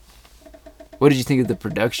 But what did you think of the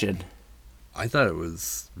production? I thought it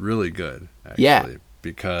was really good, actually. Yeah.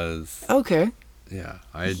 Because Okay. yeah,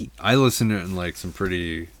 I listened to it in like some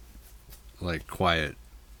pretty like quiet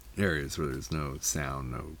areas where there's no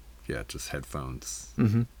sound, just headphones,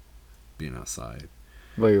 being outside.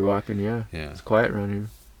 While you're walking, yeah. Yeah. It's quiet around here.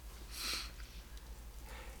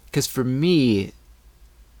 Because for me,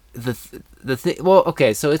 the thing... Well,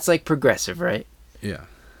 okay, so it's like progressive, right? Yeah.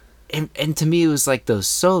 And to me, it was like those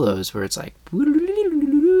solos where it's like...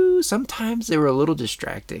 Sometimes they were a little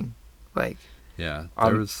distracting. Like... Yeah,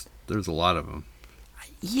 there's a lot of them.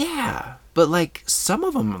 Yeah, but like some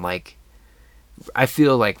of them, like... I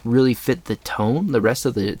feel like really fit the tone. The rest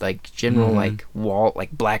of the like general like wall,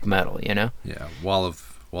 like black metal, you know? Yeah, wall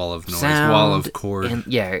of noise, Sound, wall of chord. and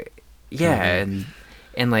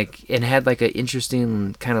and like it had like an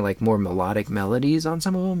interesting kind of like more melodic melodies on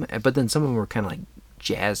some of them, but then some of them were kind of like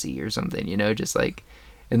jazzy or something, you know, just like,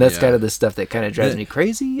 and that's kind of the stuff that kind of drives me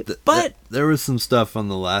crazy. But there was some stuff on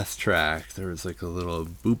the last track. There was like a little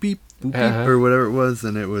boop beep or whatever it was,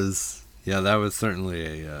 and it was that was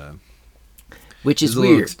certainly a which is a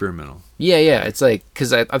little weird. Experimental. Yeah, it's like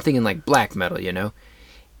because I'm thinking like black metal, you know,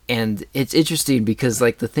 and it's interesting because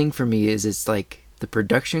like the thing for me is it's like the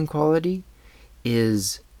production quality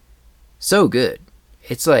is so good.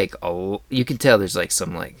 It's like you can tell there's like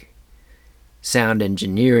some like sound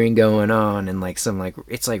engineering going on and like some like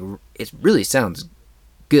it really sounds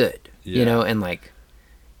good, you know, and like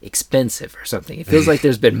expensive or something. It feels like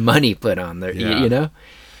there's been money put on there, you know,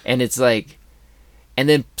 and it's like. And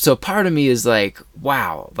then, so part of me is like,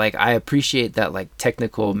 wow, like I appreciate that like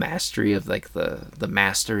technical mastery of like the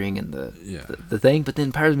mastering and the thing. But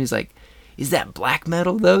then part of me is like, is that black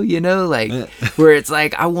metal though? You know, like where it's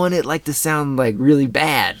like, I want it like to sound like really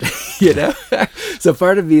bad, you know? So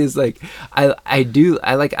part of me is like, I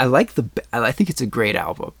think it's a great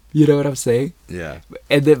album. You know what I'm saying? Yeah.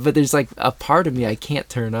 And then, but there's like a part of me I can't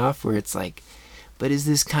turn off where it's like, but is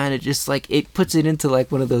this kind of just like, it puts it into like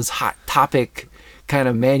one of those hot topic kind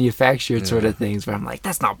of manufactured sort of things where I'm like,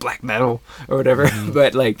 that's not black metal or whatever.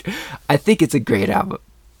 But like, I think it's a great album.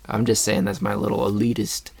 I'm just saying that's my little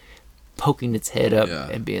elitist poking its head up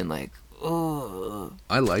and being like, oh.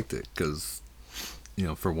 I liked it because, you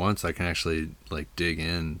know, for once I can actually like dig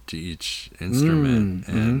in to each instrument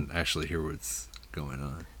and actually hear what's going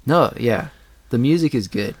on. No, yeah. The music is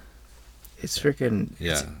good. It's freaking...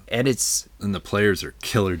 And the players are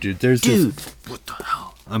killer, dude. There's this... What the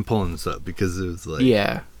hell? I'm pulling this up because it was like...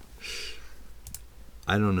 Yeah.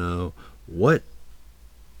 I don't know what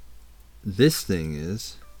this thing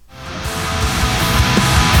is.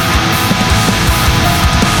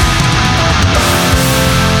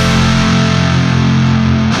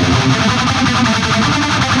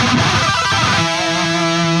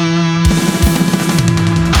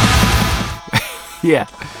 Yeah.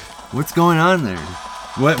 What's going on there?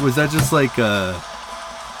 What was that? Just like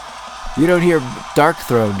You don't hear Dark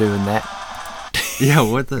Throne doing that. Yeah,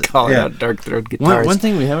 what the? Calling yeah. out Dark Throne guitars. One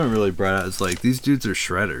thing we haven't really brought out is like these dudes are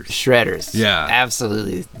shredders. Shredders. Yeah.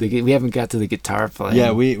 Absolutely. We haven't got to the guitar playing.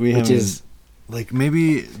 Yeah, we which haven't. is Like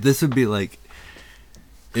maybe this would be like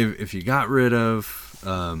if you got rid of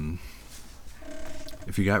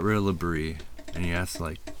Labrie and you asked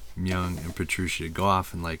like Young and Petrucci to go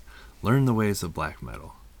off and like learn the ways of black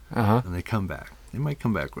metal, and they come back. They might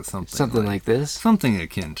come back with something like this. Something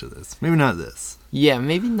akin to this. Maybe not this. Yeah,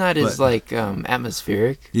 maybe not as like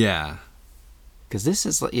atmospheric. Yeah. Because this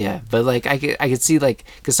is like, yeah, but like I could see like,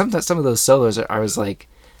 because sometimes some of those solos I was like,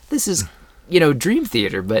 this is, Dream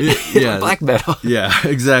Theater, but yeah, black metal. Yeah,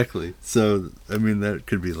 exactly. So I mean that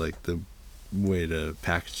could be like the way to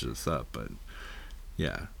package this up, but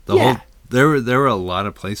yeah, there were a lot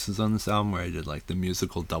of places on this album where I did like the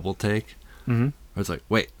musical double take. Mm-hmm. I was like,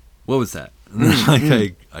 wait, what was that? And then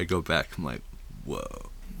like I go back, I'm like, whoa,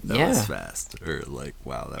 that was fast, or like,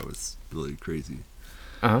 wow, that was really crazy.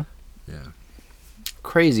 Yeah.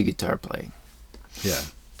 Crazy guitar playing. Yeah,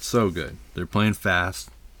 so good. They're playing fast,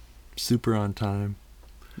 super on time.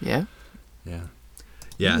 Yeah.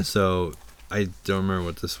 So I don't remember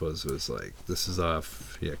what this was. It was like, this is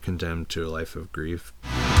off Condemned to a Life of Grief.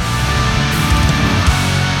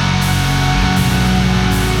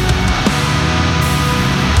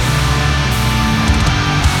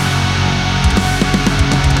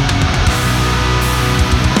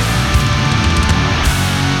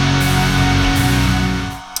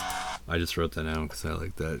 I just wrote that down because I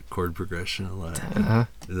like that chord progression a lot.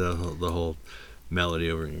 The whole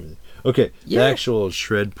melody over and everything. Okay, the actual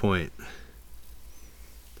shred point.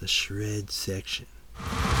 The shred section.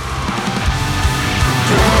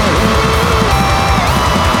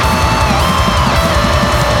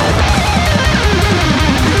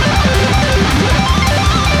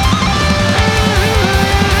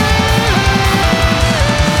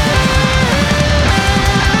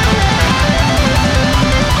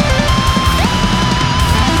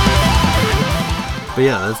 But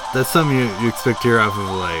yeah, that's something you expect to hear off of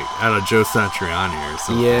like out of Joe Satriani or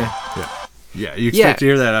something. Yeah. You expect to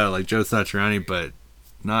hear that out of like Joe Satriani, but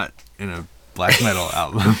not in a black metal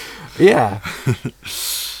album. Yeah,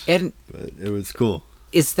 and but it was cool.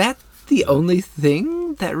 Is that the only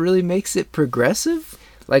thing that really makes it progressive?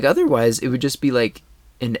 Like otherwise, it would just be like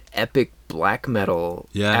an epic black metal,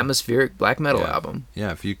 atmospheric black metal album.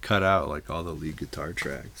 Yeah, if you cut out like all the lead guitar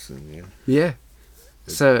tracks and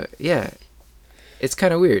So it's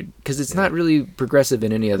kind of weird because it's not really progressive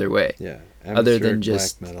in any other way. Yeah, other than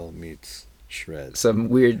just black metal meets shred. Some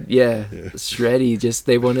weird, shreddy. Just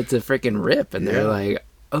they wanted to freaking rip, and they're like,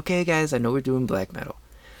 "Okay, guys, I know we're doing black metal,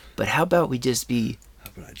 but how about we just be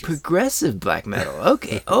progressive black metal?"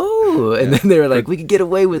 Okay. And then they were like, "We could get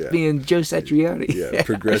away with being Joe Satriani." Yeah,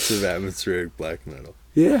 progressive atmospheric black metal.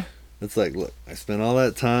 Yeah, it's like, look, I spent all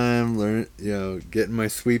that time learning, getting my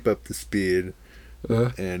sweep up to speed.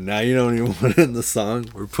 And now you don't even want it in the song.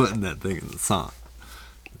 We're putting that thing in the song.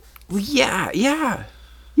 Well, yeah.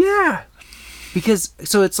 Because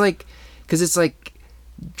it's like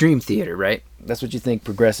Dream Theater, right? That's what you think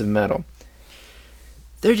progressive metal.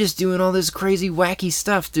 They're just doing all this crazy wacky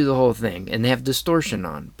stuff through the whole thing, and they have distortion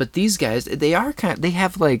on. But these guys, they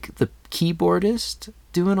have like the keyboardist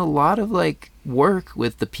doing a lot of like work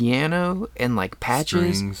with the piano and like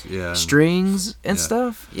patches, strings and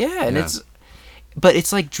stuff. Yeah, and but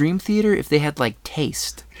it's like Dream Theater if they had like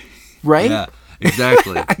taste, right? Yeah,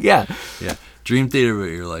 exactly. Yeah. Dream Theater, but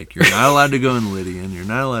you're like, you're not allowed to go in Lydian. You're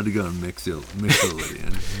not allowed to go in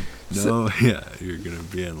Mixolydian. No, you're gonna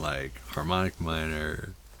be in like harmonic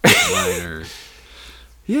minor, Phrygian.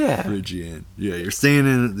 Yeah, you're staying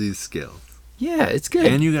in these scales. Yeah, it's good.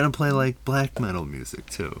 And you gotta play like black metal music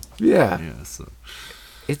too. Yeah. So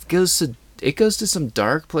it goes to some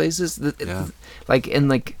dark places. The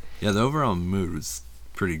overall mood was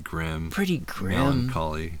pretty grim,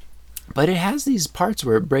 melancholy. But it has these parts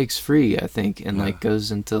where it breaks free, I think, and like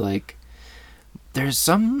goes into like, there's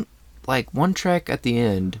some like one track at the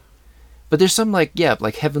end, but there's some like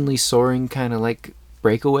heavenly soaring kind of like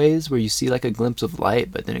breakaways where you see like a glimpse of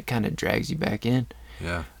light, but then it kind of drags you back in.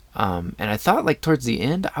 Yeah. And I thought like towards the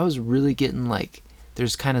end, I was really getting like,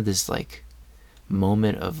 there's kind of this like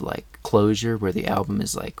moment of like closure where the album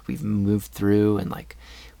is like, we've moved through and like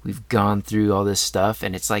we've gone through all this stuff,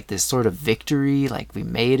 and it's like this sort of victory, like we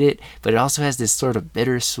made it, but it also has this sort of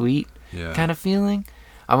bittersweet kind of feeling.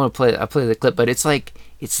 I'll play the clip, but it's like,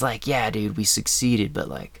 yeah, dude, we succeeded, but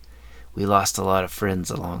like we lost a lot of friends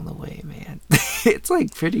along the way, man. It's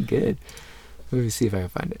like pretty good. Let me see if I can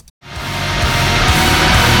find it.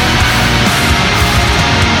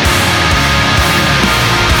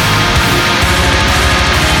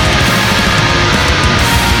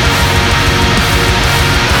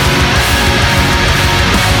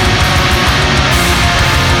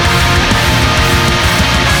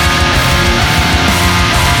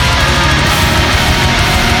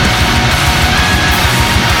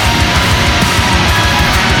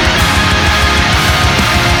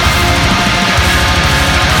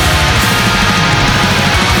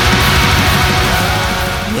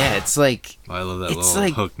 it's like, I love that it's little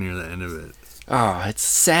like- hook near the end of it. oh, it's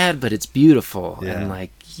sad, but it's beautiful, Yeah. and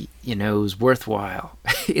like, you know, it was worthwhile.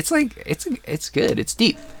 It's like, it's good. It's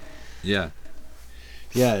deep. Yeah.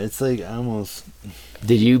 Yeah, it's like almost...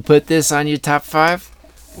 Did you put this on your top 5?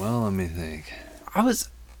 Well, let me think.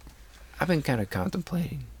 I've been kind of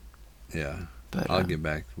contemplating, Yeah. but I'll get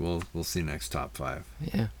back. We'll see next top 5.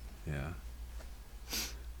 yeah. Yeah.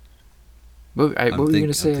 What were you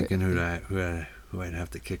gonna say? I'm thinking who I'd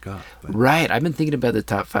have to kick off. But Right. I've been thinking about the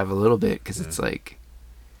top 5 a little bit because it's like,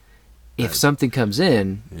 if something comes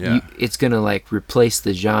in, Yeah. it's gonna like replace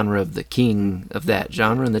the genre of the king of that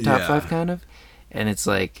genre in the top Yeah. 5, kind of, and it's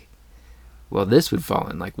like, well, this would fall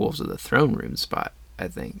in like Wolves of the Throne Room spot, I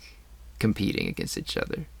think, competing against each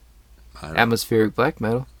other. Atmospheric black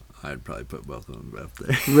metal. I'd probably put both of them up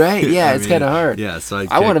there. Right? Yeah, I it's mean, kind of hard. Yeah, so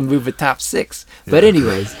I want to move a top 6, but Yeah.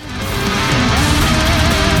 anyways.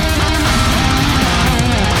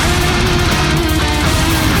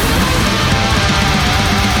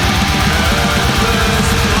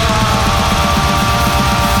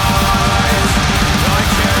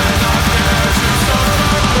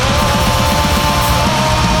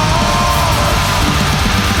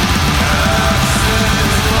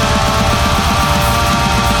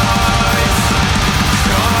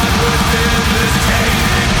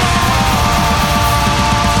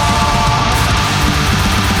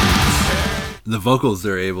 The vocals,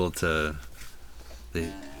 they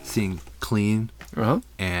sing clean, Uh-huh.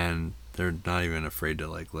 and they're not even afraid to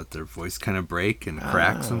like let their voice kind of break and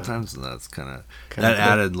crack sometimes, and that's kind of that cool.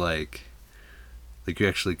 added like you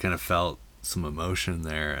actually kind of felt some emotion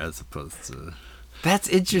there as opposed to That's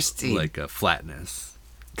interesting. like a flatness.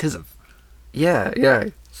 Because, yeah.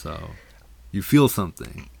 So you feel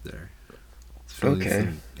something there. It's feeling Okay.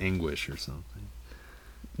 some anguish or something.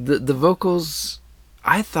 The vocals,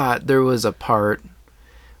 I thought there was a part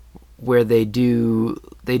where they do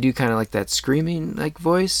kind of like that screaming like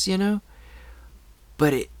voice, you know,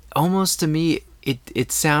 but it almost, to me,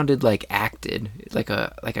 it sounded like acted, like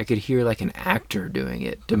I could hear like an actor doing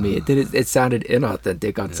it to me. It sounded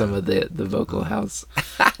inauthentic on some of the vocal house.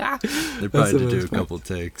 They probably had to do a couple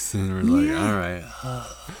takes and we're like, all right.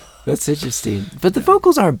 That's interesting, but the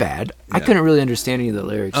vocals aren't bad. I Yeah. couldn't really understand any of the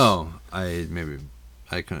lyrics. Oh, I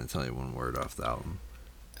couldn't tell you one word off the album.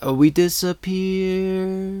 Oh, we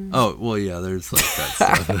disappear. Oh, well, yeah, there's like that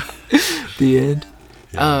stuff. The end.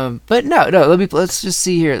 Yeah. But no, let's just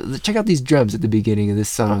see here. Check out these drums at the beginning of this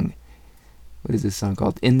song. What is this song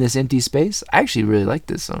called? In This Empty Space? I actually really like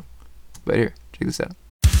this song. But here, check this out.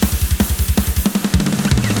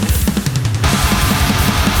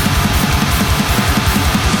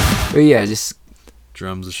 But yeah, just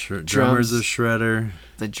Drummer's a shredder.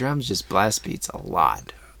 the drums just blast beats a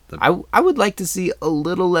lot. The- I would like to see a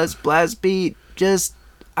little less blast beat. Just,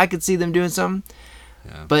 I could see them doing something.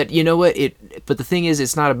 Yeah. But you know what? But the thing is,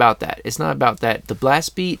 it's not about that. It's not about that. The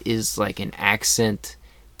blast beat is like an accent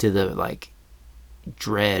to the like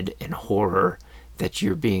dread and horror that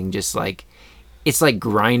you're being just like, it's like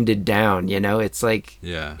grinded down, you know? It's like,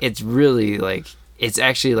 Yeah. it's really like, it's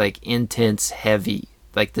actually like intense, heavy.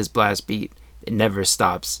 Like this blast beat, it never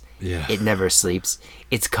stops. Yeah. It never sleeps.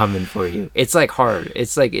 It's coming for you. It's like hard.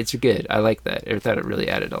 It's like, it's good. I like that. I thought it really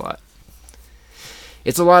added a lot.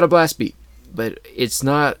 It's a lot of blast beat, but it's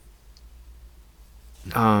not,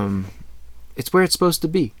 it's where it's supposed to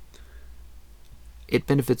be. It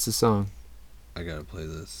benefits the song. I gotta play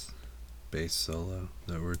this bass solo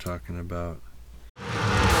that we're talking about.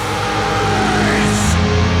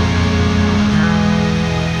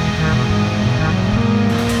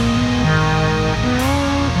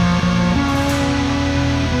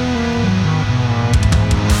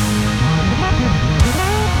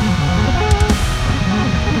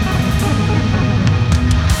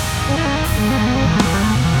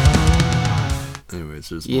 Anyways,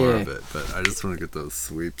 there's more of it, but I just want to get those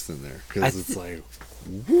sweeps in there because it's like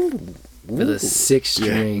For the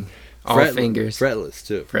 6-string, all fingers. fretless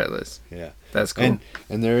too. Fretless. Yeah, That's cool.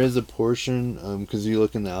 and there is a portion because you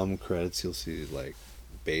look in the album credits, you'll see like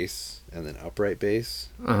bass and then upright bass.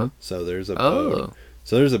 Uh-huh. So there's a Oh. bowed.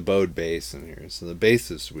 So there's a bowed bass in here. So the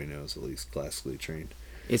bassist we know is at least classically trained.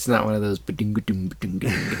 It's not one of those.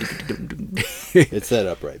 It's that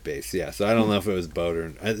upright bass, yeah. So I don't know if it was bowed or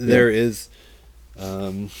there is.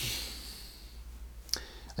 I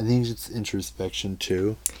think it's introspection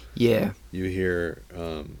too. Yeah. You hear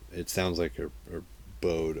it sounds like a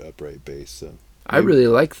bowed upright bass. So I really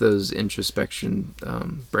like those introspection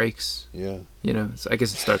breaks. yeah, You know, so I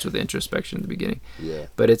guess it starts with the introspection at the beginning, yeah,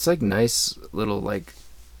 but it's like nice little like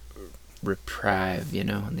reprieve, you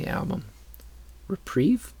know, on the album.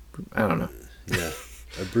 Reprieve? I don't know. yeah.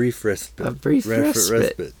 A brief respite. A brief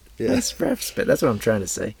respite. Yeah. Nice respite. That's what I'm trying to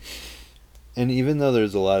say. And even though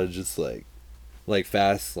there's a lot of just like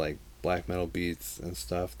fast like black metal beats and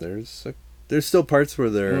stuff, there's still parts where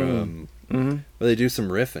they're where they do some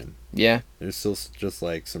riffing. Yeah. There's still just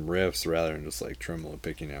like some riffs rather than just like tremolo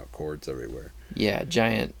picking out chords everywhere. Yeah,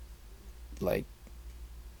 giant like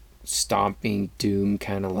stomping doom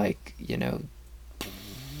kind of like, you know,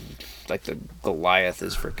 like the Goliath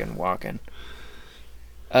is freaking walking.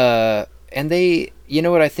 And they, you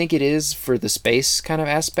know what I think it is for the space kind of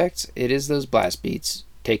aspect? It is those blast beats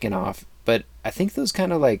taken off. But I think those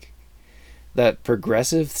kind of like, that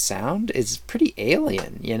progressive sound is pretty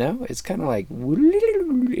alien, you know? It's kind of like,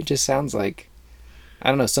 it just sounds like, I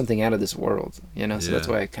don't know, something out of this world, you know? So that's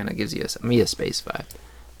why it kind of gives me a space vibe.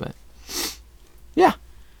 But, yeah.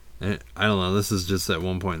 And I don't know, this is just at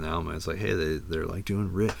one point in the album, it's like, hey, they're like doing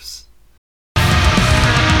riffs.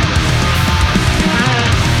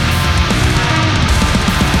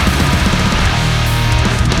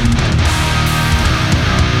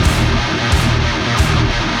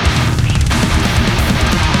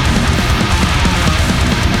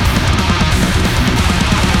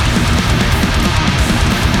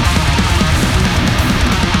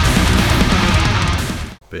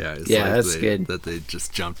 But yeah, it's like that's good. That they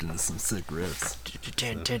just jumped into some sick riffs.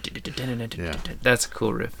 Yeah. That's a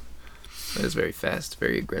cool riff. It was very fast,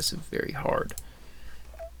 very aggressive, very hard.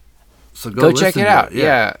 So Go check it out.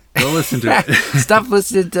 Yeah. Go listen to it. Stop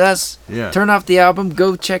listening to us. Yeah. Turn off the album.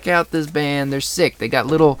 Go check out this band. They're sick. They got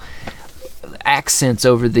little accents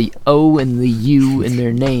over the O and the U in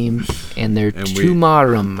their name, and they're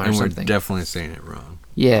Tómarúm or and something. We're definitely saying it wrong.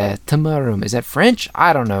 Yeah, Tómarúm. Is that French?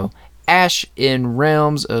 I don't know. Ash in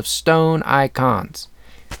Realms of Stone Icons.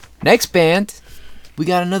 Next band, we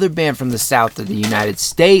got another band from the south of the United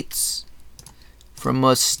States. From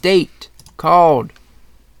a state called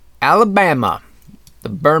Alabama. The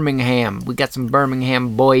Birmingham. We got some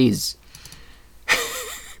Birmingham boys.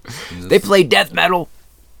 They play death metal.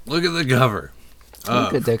 Look at the cover.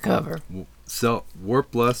 Look at the cover. So,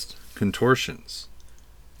 Warp Lust Contortions.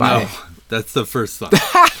 By... No, that's the first song.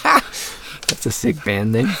 That's a sick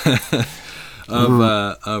band name.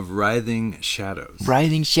 of Writhing Shadows.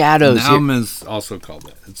 Writhing Shadows. The album is also called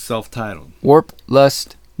that. It's self-titled. Warp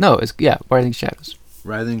Lust. No, it's Writhing Shadows.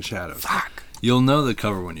 Writhing Shadows. Fuck. You'll know the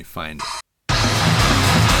cover when you find it.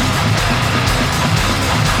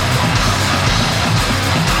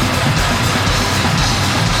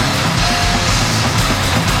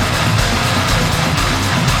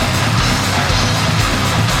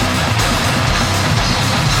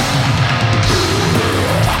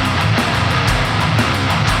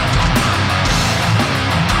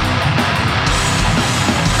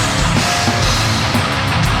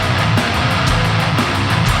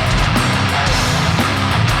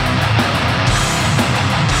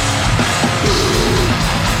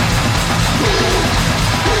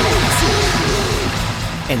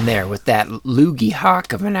 And there, with that loogie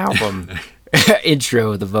hawk of an album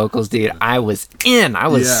intro with the vocals, dude, I was in. I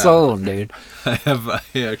was sold, dude. I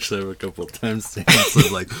actually have a couple of timestamps of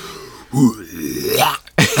like,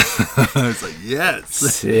 I was like, yes.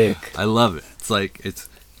 Sick. I love it. It's like, it's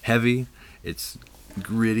heavy, it's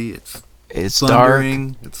gritty, it's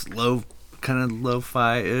thundering, dark. It's low, kind of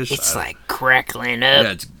lo-fi-ish. It's like crackling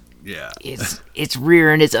up. Yeah. It's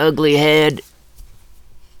rearing its ugly head.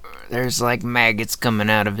 There's like maggots coming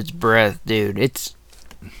out of its breath, dude. It's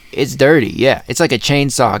dirty, yeah. It's like a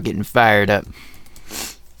chainsaw getting fired up.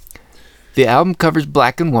 The album cover's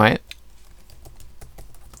black and white.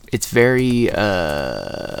 It's very Warhammer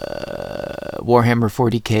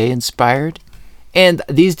 40k inspired. And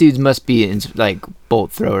these dudes must be like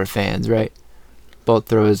Bolt Thrower fans, right? Bolt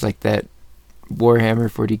Thrower is like that Warhammer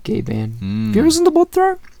 40k band. Have you ever listened to Bolt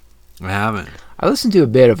Thrower? I haven't. I listened to a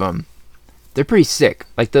bit of them. They're pretty sick.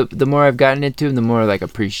 Like the more I've gotten into them, the more I like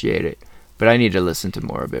appreciate it. But I need to listen to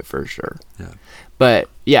more of it for sure. Yeah. But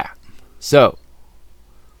yeah, so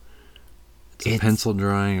it's a pencil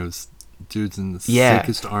drawing of dudes in the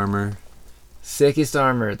sickest armor. Sickest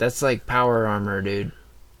armor. That's like power armor, dude.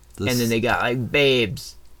 And then they got like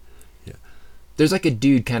babes. Yeah. There's like a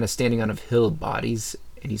dude kind of standing on a hill of bodies,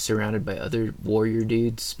 and he's surrounded by other warrior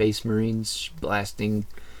dudes, space marines, blasting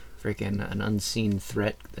freaking an unseen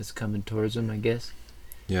threat that's coming towards him, I guess.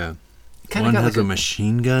 Yeah. Kinda One got has like a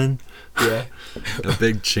machine gun. Yeah. A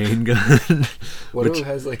big chain gun. One of them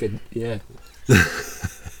has like like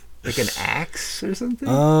an axe or something?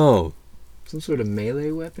 Oh. Some sort of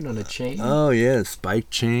melee weapon on a chain? Oh, yeah.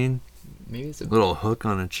 Spike chain. Maybe it's a little hook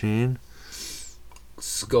on a chain.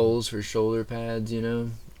 Skulls for shoulder pads, you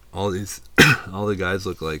know? all the guys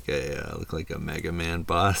look like a Mega Man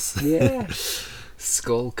boss. Yeah.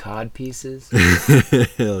 Skull cod pieces.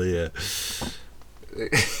 Hell yeah.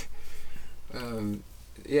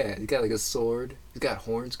 Yeah, he's got like a sword. He's got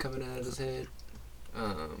horns coming out of his head.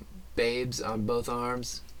 Babes on both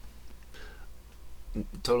arms.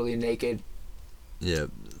 Totally naked Yeah,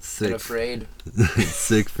 and sick. afraid.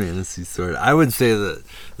 Sick fantasy sword. I would say that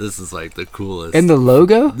this is like the coolest. And the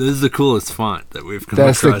logo? This is the coolest font that we've come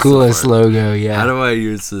That's across the coolest so far. logo, yeah. How do I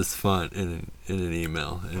use this font in an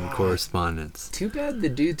email, in correspondence? Too bad the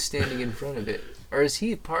dude's standing in front of it. Or is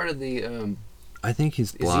he part of the, I think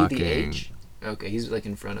he's is blocking. he the H? Okay, he's like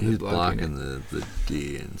in front of He's it, blocking blocking the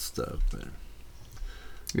D and stuff. But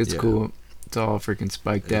It's yeah. cool. It's all freaking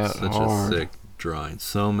spiked it's out such hard. a sick drawing.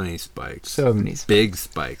 So many spikes. So many spikes. Big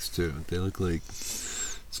spikes too. They look like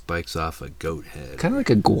spikes off a goat head. Kind of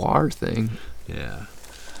like a guar thing. Yeah.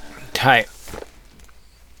 Tight.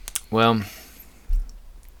 Well,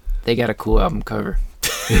 they got a cool album cover.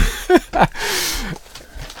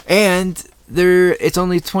 And it's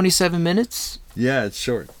only 27 minutes. Yeah, it's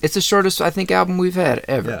short. It's the shortest, I think, album we've had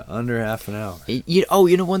ever. Yeah, under half an hour. You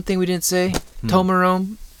know one thing we didn't say?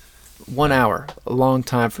 Tómarúm, 1 hour. A long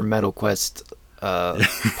time for Metal Quest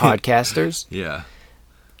podcasters. Yeah.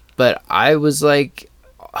 But I was like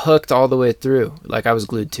hooked all the way through. Like I was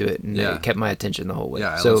glued to it, and Yeah. it kept my attention the whole way.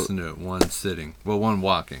 Yeah, I so listened to it one sitting. Well, one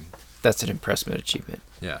walking. that's an impressive achievement.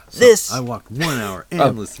 Yeah. So This- I walked 1 hour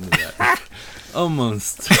and listened to that.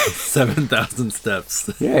 Almost 7,000 steps.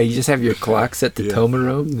 Yeah, you just have your clock set to Yeah.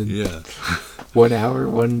 Tómarúm, and Yeah. 1 hour,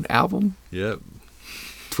 one album, Yep.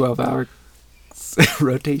 12-hour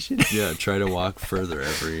rotation. Yeah, try to walk further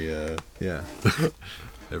every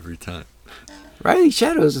every time. Riley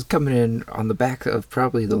Shadows is coming in on the back of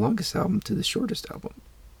probably the longest album to the shortest album.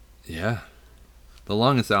 Yeah. The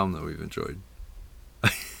longest album that we've enjoyed.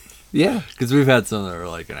 Yeah. Because we've had some that were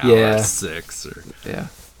like an hour Yeah. 6 or Yeah.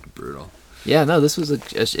 brutal. Yeah, no, this was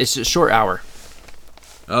it's a short hour.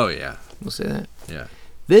 Oh, yeah. We'll say that. Yeah.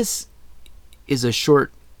 This is a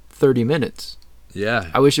short 30 minutes. Yeah.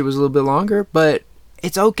 I wish it was a little bit longer, but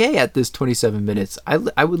it's okay at this 27 minutes. I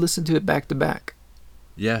would listen to it back to back.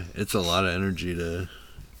 Yeah, it's a lot of energy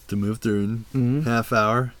to move through in Mhm. half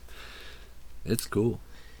hour. It's cool.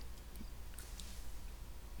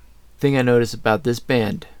 Thing I noticed about this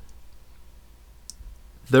band,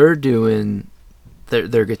 they're doing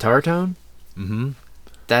their guitar tone. Mm-hmm.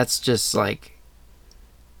 That's just like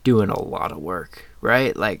doing a lot of work,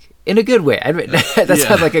 right? Like in a good way. I mean, that Yeah.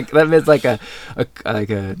 sounds like that means like a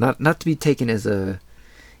not to be taken as a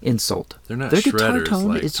insult. They're not Their guitar shredders tone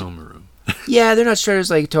like is- Tómarúm. Yeah, they're not shredders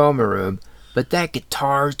like Tómarúm, but that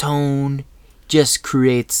guitar tone just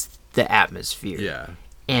creates the atmosphere. Yeah.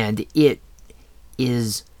 And it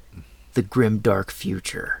is the grim dark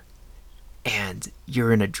future. And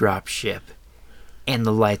you're in a drop ship. And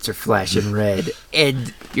the lights are flashing red.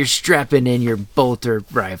 And you're strapping in your bolter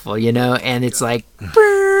rifle, you know? And it's like,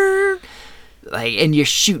 brrr, like, and you're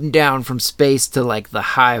shooting down from space to like the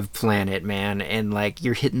hive planet, man. And like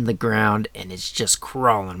you're hitting the ground and it's just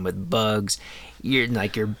crawling with bugs. You're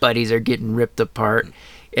like your buddies are getting ripped apart.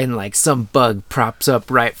 And like some bug props up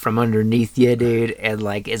right from underneath you, dude, and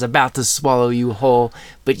like is about to swallow you whole,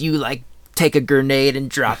 but you like take a grenade and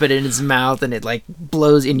drop it in its mouth and it like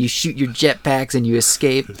blows and you shoot your jetpacks and you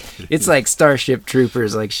escape. It's like Starship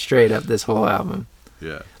Troopers, like straight up this whole album.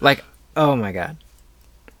 Yeah. Like, oh my god.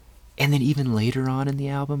 And then even later on in the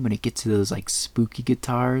album, when it gets to those like spooky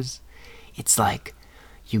guitars, it's like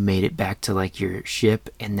you made it back to like your ship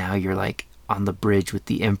and now you're like on the bridge with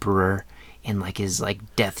the Emperor in like his like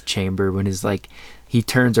death chamber when his like he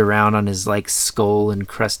turns around on his like skull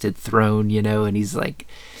encrusted throne, you know, and he's like,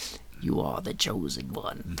 you are the chosen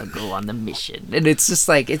one to go on the mission. And it's just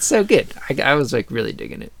like, it's so good. I was like really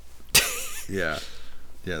digging it. Yeah.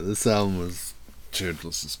 Yeah, this album was... Dude,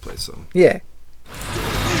 let's just play some. Yeah.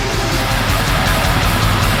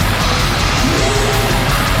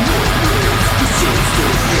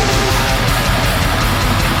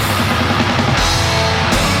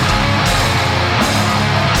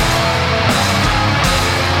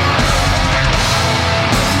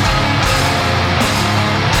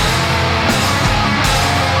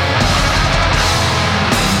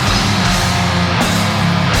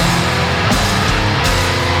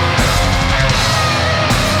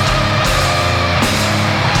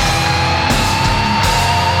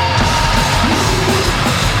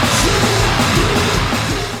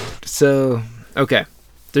 So, okay.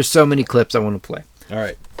 There's so many clips I want to play. All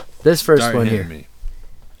right. This first Start one hitting here. me.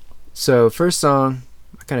 So, first song,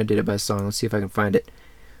 I kind of did it by song. Let's see if I can find it.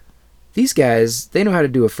 These guys, they know how to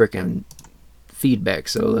do a freaking feedback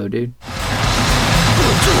solo, dude.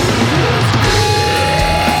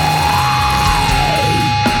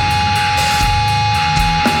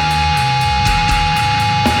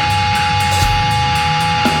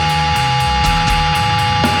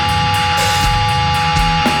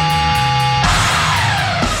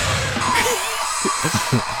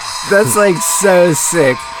 That's like so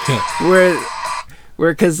sick.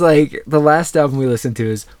 Where, cause like the last album we listened to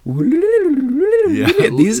is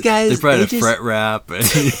these guys. They probably had a fret rap and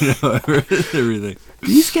everything.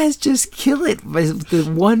 These guys just kill it with the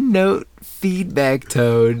one note feedback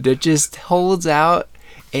tone that just holds out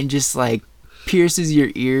and just like pierces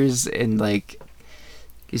your ears and like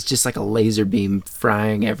it's just like a laser beam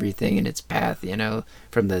frying everything in its path,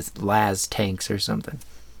 from the Laz tanks or something.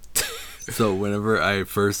 So whenever I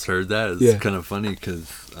first heard that, it's kind of funny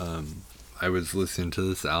because I was listening to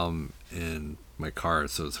this album in my car,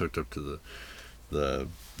 so it's hooked up to the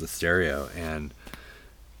stereo, and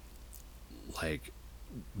like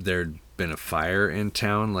there'd been a fire in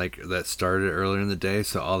town like that started earlier in the day,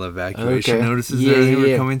 so all the evacuation notices and everything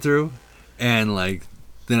were coming through, and like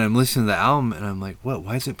then I'm listening to the album and I'm like, what?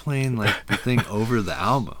 Why is it playing like the thing over the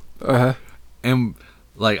album? And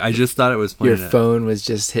like I just thought it was playing. Your phone was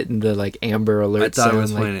just hitting the like Amber Alert. I thought it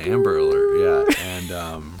was playing an Amber Alert, yeah. And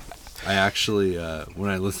I actually when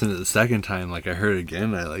I listened to it the second time, like I heard it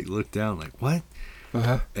again, I like looked down, like what?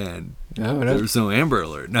 And there was no Amber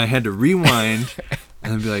Alert, and I had to rewind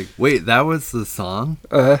and be like, wait, that was the song?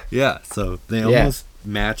 Yeah. So they almost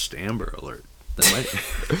matched Amber Alert. That might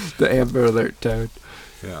the Amber Alert tone.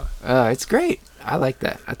 Yeah. It's great. I like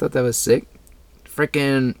that. I thought that was sick.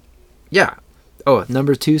 Freaking yeah. Oh,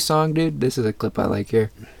 number 2 song, dude. This is a clip I like here.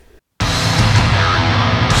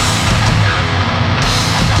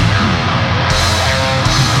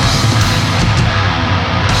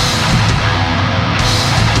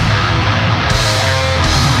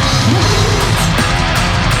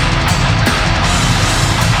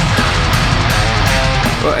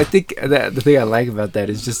 Well, I think that the thing I like about that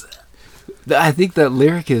is just, I think the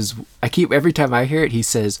lyric is, every time I hear it, he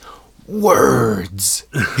says, words.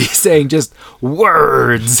 He's saying just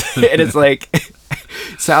words. And it's like,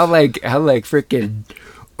 how freaking,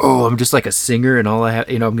 I'm just like a singer and all I have,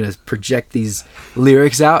 I'm going to project these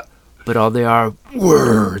lyrics out, but all they are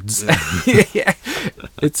words. Yeah.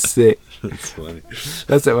 It's sick. That's funny.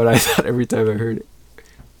 That's what I thought every time I heard it.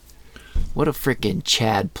 What a freaking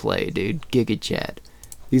Chad play, dude. Giga Chad.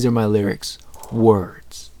 These are my lyrics.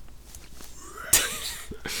 Words.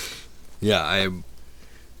 Yeah,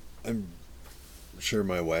 I'm sure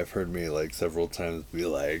my wife heard me like several times be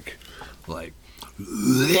like like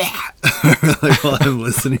while I'm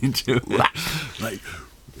listening to it, like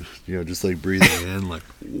just like breathing in, like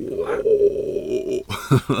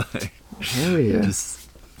like, hell yeah, just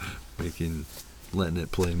letting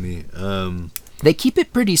it play me. They keep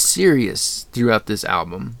it pretty serious throughout this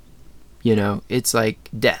album. It's like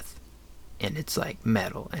death. And it's like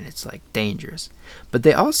metal, and it's like dangerous, but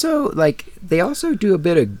they also do a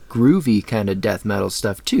bit of groovy kind of death metal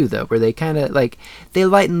stuff too, though, where they kind of like they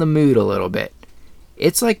lighten the mood a little bit.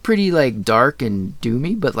 It's like pretty like dark and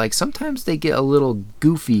doomy, but like sometimes they get a little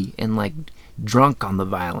goofy and like drunk on the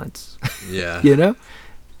violence. Yeah,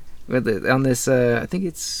 on this, I think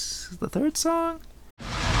it's the 3rd song.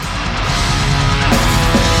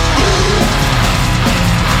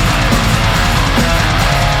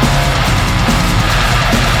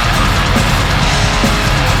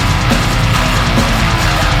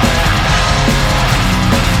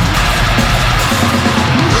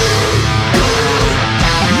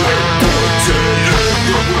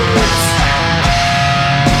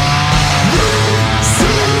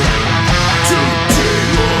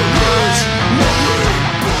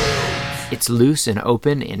 It's loose and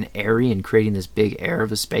open and airy and creating this big air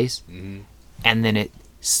of a space. Mm-hmm. And then it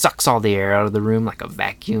sucks all the air out of the room like a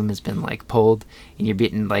vacuum has been like pulled, and you're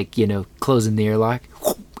getting like, closing the airlock,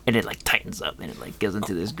 and it like tightens up and it like goes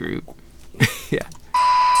into this groove. Yeah.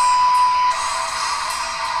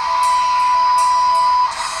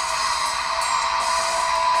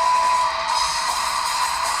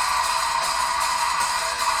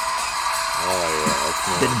 Oh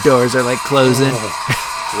yeah. The doors are like closing.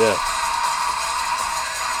 Yeah.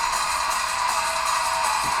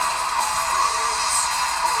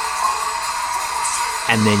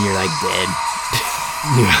 And then you're like dead.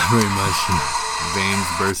 Yeah, very much. Veins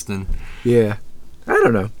bursting. Yeah. I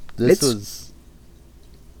don't know. This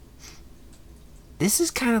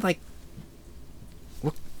is kind of like,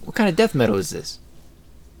 what kind of death metal is this?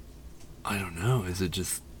 I don't know. Is it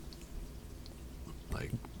just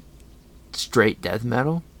like straight death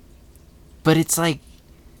metal? But it's like,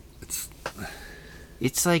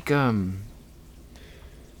 It's like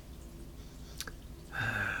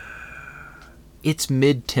it's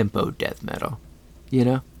mid-tempo death metal, you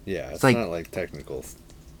know? Yeah, it's like- not like technical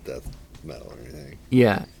death metal or anything.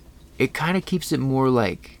 Yeah. It kind of keeps it more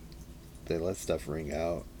like They let stuff ring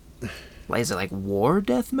out. is it like war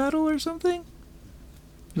death metal or something?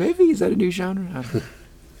 Maybe is that a new genre?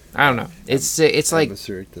 I don't know. It's like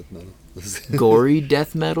Atmospheric death metal. gory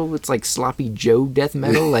death metal. It's like sloppy Joe death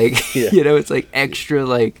metal. Like Yeah. you know, it's like extra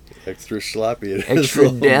like Extra sloppy. It Extra is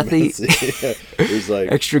a little deathy. messy. Yeah. There's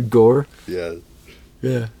like, extra gore. yeah.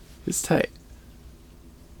 Yeah, it's tight.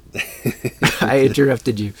 I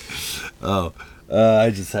interrupted you. Oh, I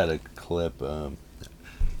just had a clip.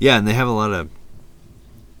 Yeah, and they have a lot of.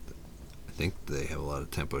 I think they have a lot of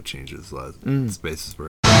tempo changes, a lot of spaces where.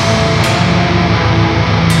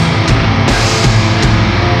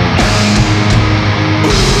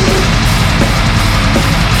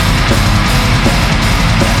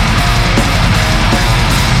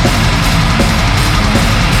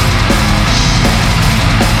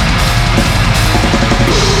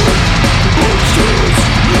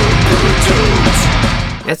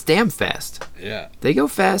 That's damn fast. Yeah. They go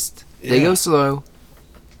fast. They Yeah. go slow.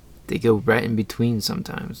 They go right in between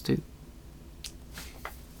sometimes too.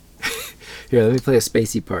 Here, let me play a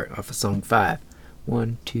spacey part off of song 5.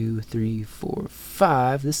 1, 2, 3, 4,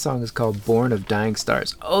 5. This song is called Born of Dying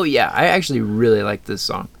Stars. Oh yeah, I actually really like this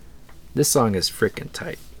song. This song is freaking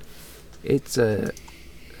tight. It's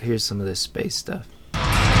here's some of this space stuff.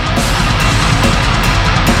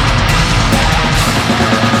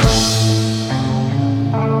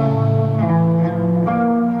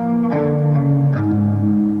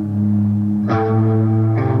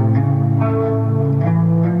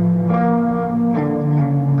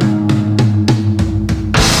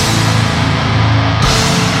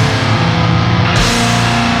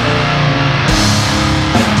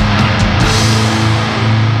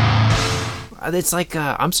 It's like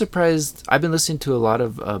I'm surprised. I've been listening to a lot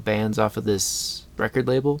of bands off of this record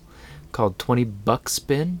label called 20 Buck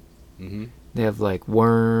Spin. Mm-hmm. They have like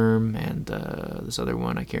Worm and this other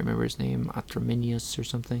one, I can't remember his name, Atraminius or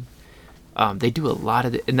something. They do a lot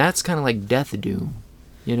of it, and that's kind of like death doom,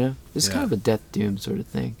 you know? It's kind of a death doom sort of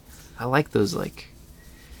thing. I like those like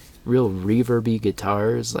real reverby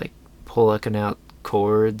guitars, like pulling out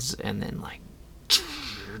chords, and then like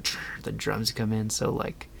the drums come in so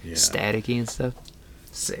like staticky and stuff.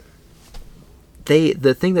 Sick.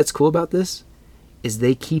 The thing that's cool about this is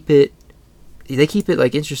they keep it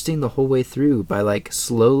like interesting the whole way through by like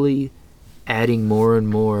slowly adding more and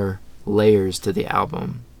more layers to the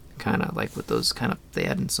album, kind of like with those kind of, they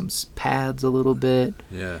add in some pads a little bit,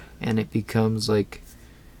 and it becomes like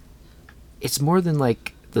it's more than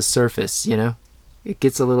like the surface, you know. It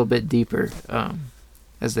gets a little bit deeper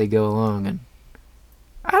as they go along, and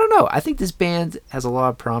I don't know, I think this band has a lot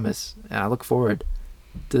of promise, and I look forward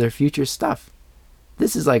to their future stuff.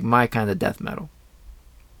 This is like my kind of death metal.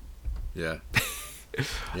 Yeah.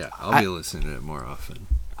 Yeah, I'll be listening to it more often.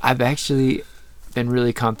 I've actually been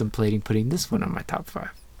really contemplating putting this one on my top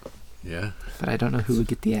 5. Yeah. But I don't know who would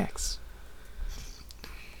get the axe.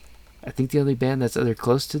 I think the only band that's other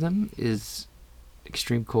close to them is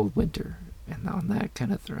Extreme Cold Winter, and on that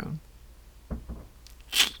kind of throne.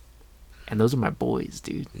 And those are my boys,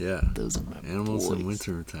 dude. Yeah. Those are my Animals boys. in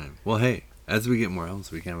winter time. Well, hey, as we get more albums,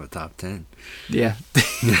 we can have a top 10. Yeah.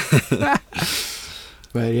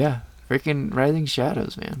 But yeah, freaking Writhing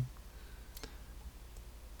Shadows, man.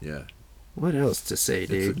 Yeah. What else to say,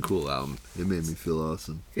 dude? It's a cool album. It made me feel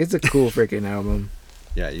awesome. It's a cool freaking album.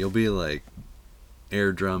 Yeah, you'll be like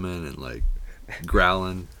air drumming and like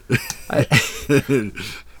growling.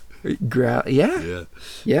 Yeah. Yeah.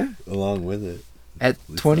 Yeah. Along with it. At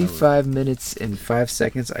 25 minutes and 5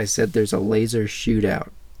 seconds, I said there's a laser shootout.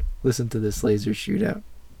 Listen to this laser shootout.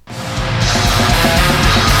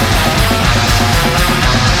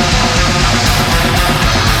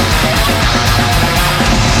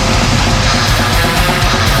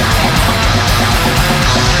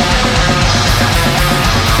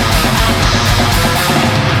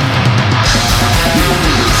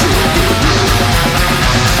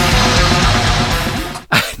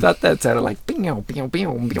 I thought that sounded like like you know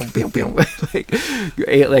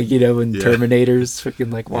when Terminators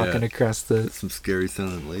freaking like walking across the. Some scary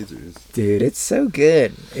sounding lasers. Dude, it's so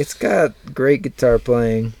good. It's got great guitar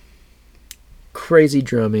playing, crazy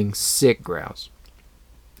drumming, sick growls.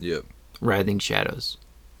 Yep. Writhing Shadows.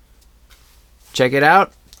 Check it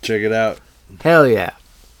out. Check it out. Hell yeah,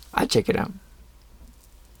 I'd check it out.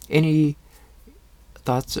 Any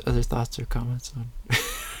other thoughts or comments on?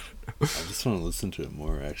 I just want to listen to it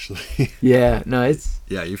more, actually. Yeah, no, it's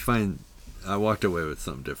Yeah, you find I walked away with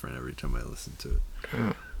something different every time I listened to it.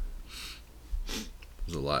 Oh.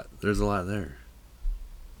 There's a lot there.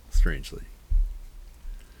 Strangely.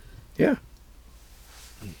 Yeah.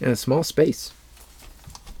 In a small space.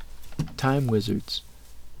 Time wizards.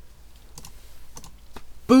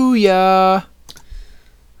 Booyah!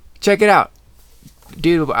 Check it out.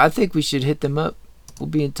 Dude, I think we should hit them up. We'll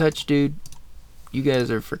be in touch, dude. You guys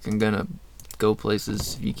are freaking gonna go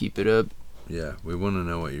places if you keep it up. Yeah, we want to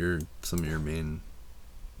know what some of your main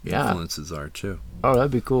influences are too. Oh,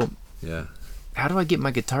 that'd be cool. Yeah. How do I get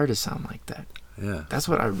my guitar to sound like that? Yeah. That's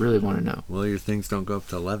what I really want to know. Well, your things don't go up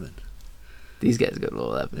to 11. These guys go to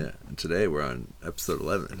 11. Yeah, and today we're on episode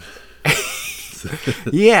 11.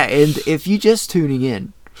 Yeah, and if you just tuning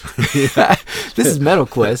in, this is Metal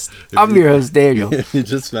Quest. I'm your host, Daniel. You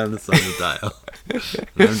just found us on the dial.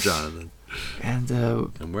 And I'm Jonathan. And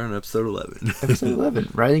we're on episode 11. Episode 11,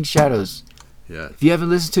 Writhing Shadows. Yeah. If you haven't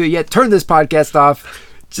listened to it yet, turn this podcast off.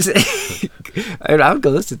 Just I would go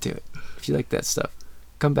listen to it. If you like that stuff,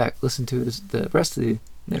 come back, listen to it the rest of the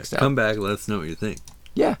next album. Come back, let us know what you think.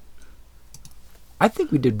 Yeah. I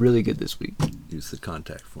think we did really good this week. Use the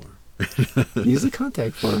contact form. Use the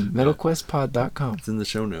contact form, metalquestpod.com. It's in the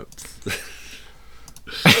show notes.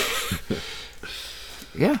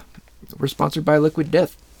 Yeah. We're sponsored by Liquid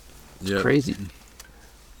Death. It's Yep. crazy.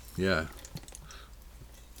 Yeah.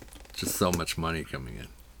 Just so much money coming in.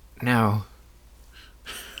 Now,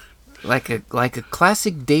 like a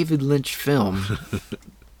classic David Lynch film,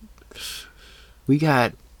 we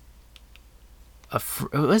got a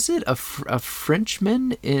Frenchman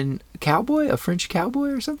in Cowboy, a French cowboy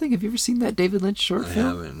or something. Have you ever seen that David Lynch short film? I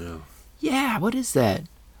haven't, no. Yeah, what is that?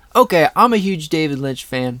 Okay, I'm a huge David Lynch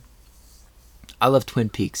fan. I love Twin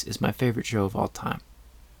Peaks. It's my favorite show of all time.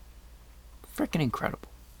 Freaking incredible.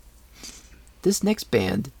 This next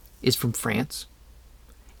band is from France,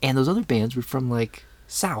 and those other bands were from like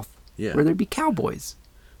South, where there'd be cowboys.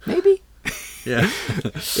 Maybe? Yeah.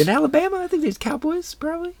 In Alabama, I think there's cowboys,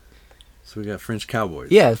 probably. So we got French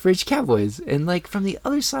cowboys. Yeah, French cowboys. And like from the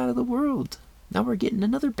other side of the world. Now we're getting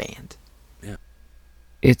another band. Yeah.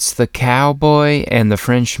 It's The Cowboy and the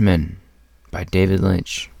Frenchman by David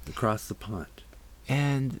Lynch. Across the pond.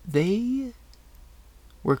 And they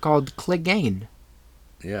were called Clegane.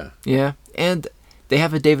 Yeah. Yeah. And they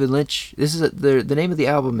have a David Lynch. This is the name of the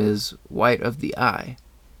album is White of the Eye.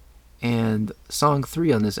 And song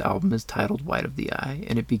 3 on this album is titled White of the Eye.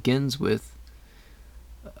 And it begins with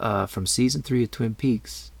from season 3 of Twin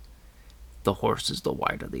Peaks, the horse is the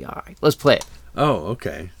white of the eye. Let's play it. Oh,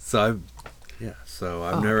 okay. So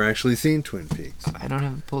I've never actually seen Twin Peaks. I don't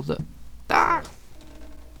have it pulled up. Ah!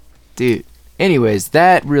 Dude. Anyways,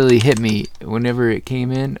 that really hit me whenever it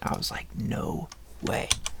came in. I was like, no way.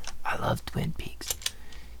 I love Twin Peaks.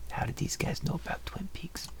 How did these guys know about Twin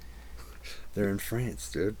Peaks? They're in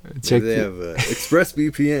France, dude. Check Maybe they have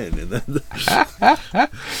ExpressVPN, and then the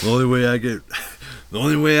only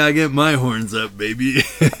way I get my horns up, baby,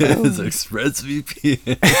 is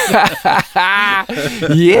ExpressVPN.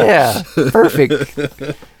 Yeah, perfect.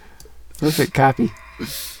 Perfect copy.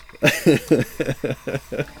 This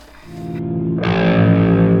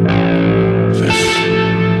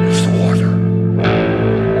is the water,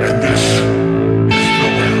 and this is the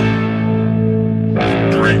well.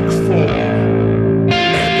 Drink full,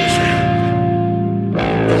 and is in.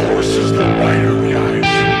 The horse is the white of the eyes,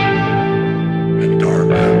 and dark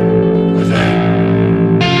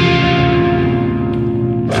within.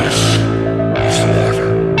 This is the water,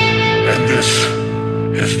 and this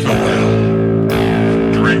is the well.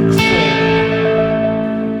 Drink full,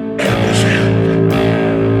 and is in.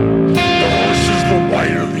 The horse is the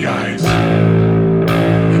white of the eyes,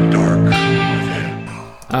 and dark within.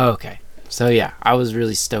 Okay. So yeah, I was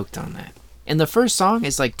really stoked on that. And the first song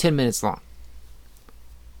is like 10 minutes long.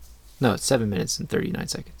 No, it's 7 minutes and 39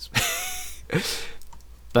 seconds.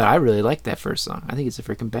 But I really like that first song. I think it's a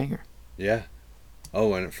freaking banger. Yeah. Oh,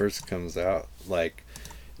 when it first comes out, like,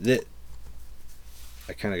 I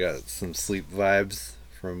kind of got some Sleep vibes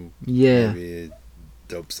from maybe a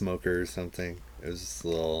Dope Smoker or something. It was just a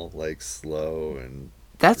little, like, slow and...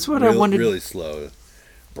 That's what I wanted... Really slow.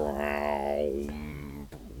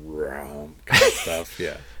 Kind of stuff,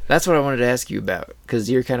 yeah. That's what I wanted to ask you about. Because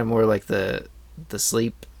you're kind of more like the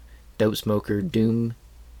Sleep, Dope Smoker, Doom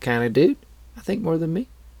kind of dude. I think more than me.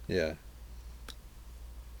 Yeah.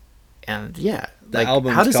 And yeah. The like,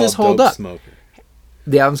 album's how does called this hold Dope up? Smoker.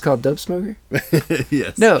 The album's called Dope Smoker?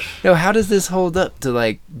 Yes. No, how does this hold up to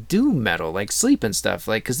like doom metal, like Sleep and stuff?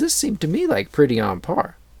 Like, because this seemed to me like pretty on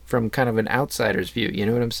par from kind of an outsider's view. You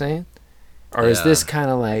know what I'm saying? Or is this kind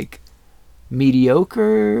of like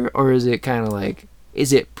mediocre, or is it kind of like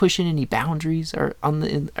is it pushing any boundaries or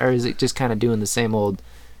or is it just kind of doing the same old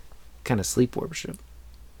kind of sleep worship?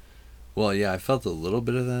 Well, yeah, I felt a little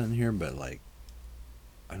bit of that in here, but like,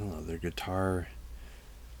 I don't know, their guitar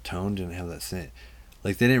tone didn't have that same,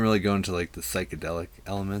 like they didn't really go into like the psychedelic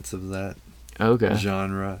elements of that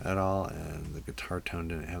genre at all, and the guitar tone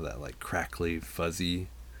didn't have that like crackly, fuzzy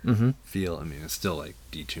feel. I mean, it's still like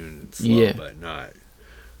detuned and slow, but not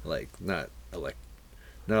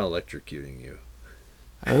electrocuting you.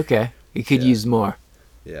 Okay, you could use more.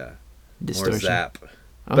 Yeah, distortion. More zap. Okay.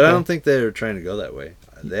 But I don't think they were trying to go that way.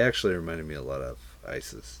 They actually reminded me a lot of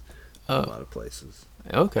ISIS in a lot of places.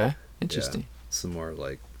 Okay, interesting. Yeah, some more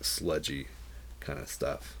like sludgy kind of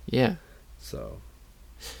stuff. Yeah. So,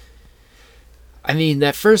 I mean,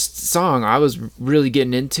 that first song, I was really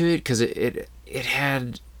getting into it because it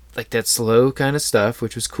had like that slow kind of stuff,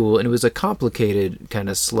 which was cool, and it was a complicated kind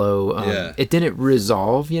of slow. It didn't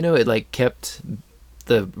resolve, it like kept,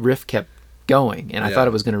 the riff kept going, and I thought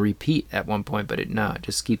it was going to repeat at one point, but it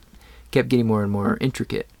just kept getting more and more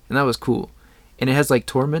intricate, and that was cool. And it has like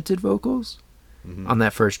tormented vocals on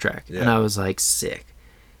that first track, and I was like, sick,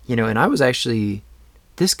 and I was actually,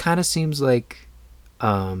 this kind of seems like,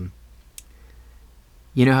 you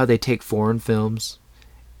know how they take foreign films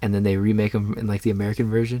and then they remake them in like the American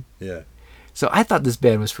version? Yeah. So I thought this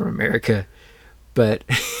band was from America, but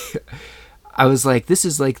I was like, this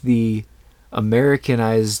is like the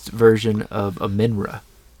Americanized version of Aminra.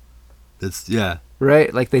 It's,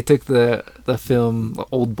 right? Like they took the film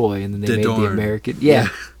Old Boy and then they made the American, the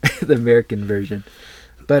American version.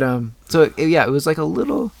 But so it was like a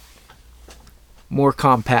little more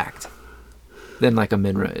compact than like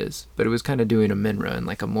Aminra is, but it was kind of doing Aminra in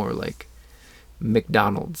like a more like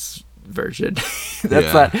McDonald's version.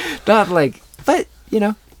 That's not like, but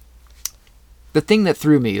the thing that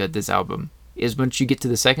threw me at this album is once you get to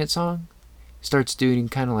the second song, it starts doing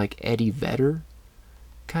kind of like Eddie Vedder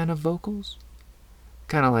kind of vocals,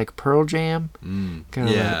 kind of like Pearl Jam, kind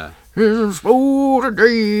of like, it's for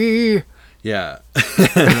today. Yeah,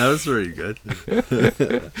 that was pretty good.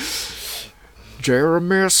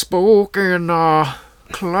 Jeremy spoke in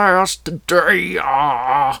class today.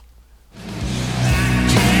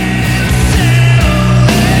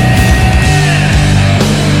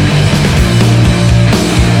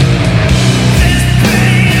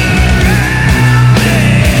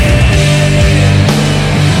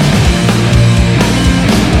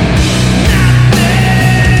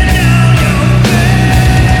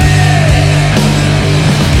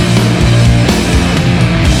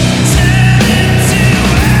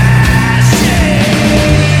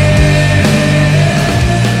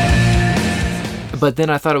 But then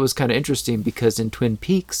I thought it was kind of interesting because in Twin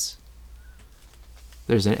Peaks,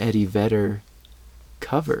 there's an Eddie Vedder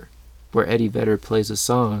cover where Eddie Vedder plays a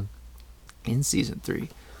song in season 3.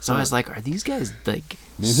 So I was like, are these guys like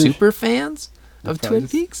super fans of Twin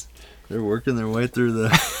Peaks? They're working their way through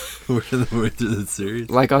the series.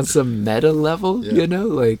 Like on some meta level,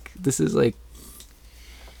 like this is like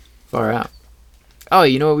far out. Oh,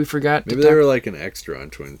 you know what we forgot? Maybe they were like an extra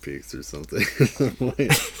on Twin Peaks or something.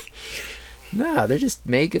 Nah, they're just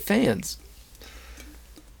mega fans.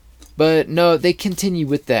 But no, they continue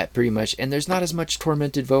with that pretty much, and there's not as much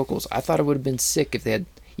tormented vocals. I thought it would have been sick if they had...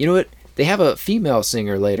 You know what? They have a female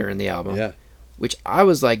singer later in the album. Yeah. Which I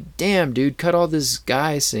was like, damn, dude, cut all this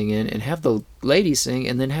guy singing and have the lady sing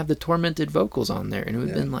and then have the tormented vocals on there. And it would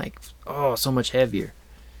have been like, oh, so much heavier.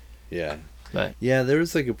 Yeah. But yeah, there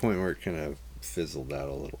was like a point where it kind of fizzled out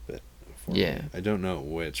a little bit. Me. I don't know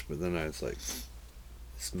which, but then I was like,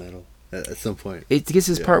 it's metal. At some point. It gets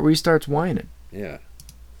this part where he starts whining. Yeah.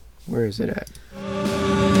 Where is it at?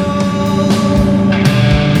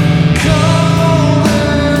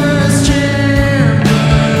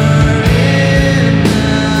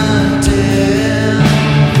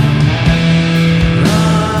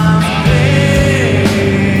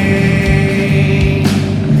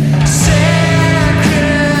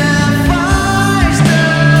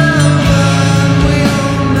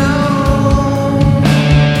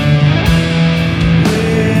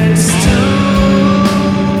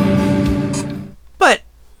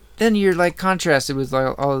 Then you're like contrasted with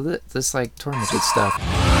like all of this like tormented stuff.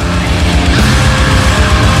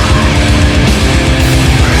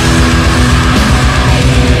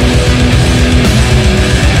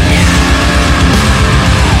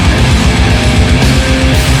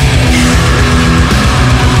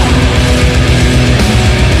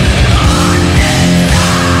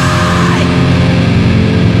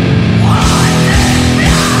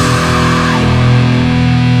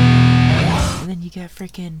 And then you got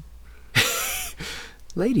freaking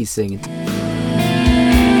ladies singing.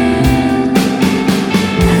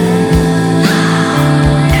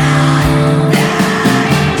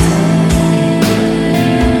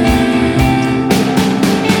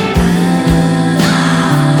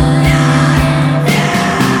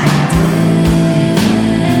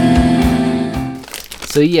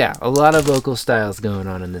 So yeah, a lot of vocal styles going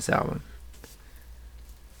on in this album.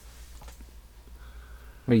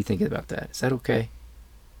 What do you think about that? Is that okay?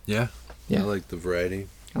 Yeah. Yeah. I like the variety.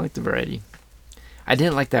 I like the variety. I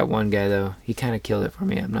didn't like that one guy though. He kind of killed it for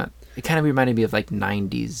me. It kind of reminded me of like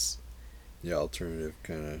 90s. Yeah, alternative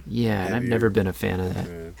kind of. Yeah, and I've never been a fan of that.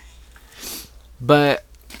 Yeah. But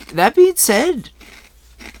that being said,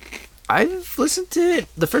 I've listened to it.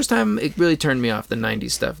 The first time it really turned me off, the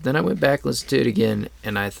 90s stuff. Then I went back, listened to it again,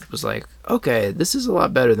 and I was like, okay, this is a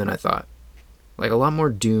lot better than I thought. Like a lot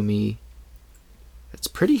more doomy. It's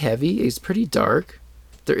pretty heavy. It's pretty dark.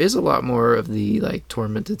 There is a lot more of the like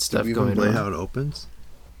tormented stuff Can we going even play on. how it opens?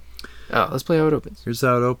 Oh, let's play how it opens. Here's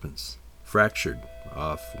how it opens. Fractured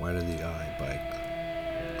off White of the Eye by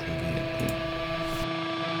Clegane.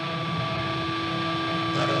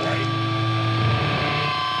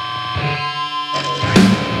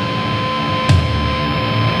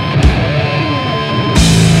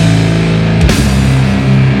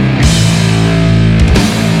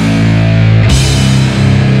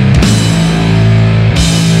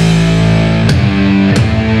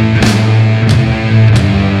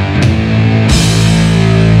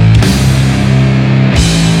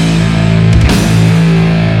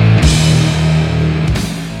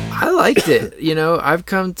 Liked it, you know. I've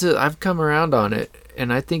come around on it,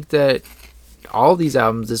 and I think that all these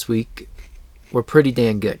albums this week were pretty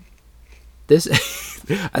damn good. This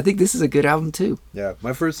I think this is a good album too. Yeah,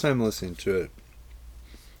 my first time listening to it,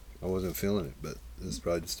 I wasn't feeling it, but this is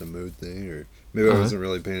probably just a mood thing, or maybe I wasn't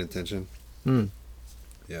really paying attention.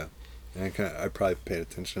 Yeah, and I probably paid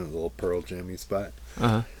attention to the little Pearl Jammy spot.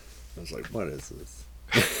 I was like, what is this?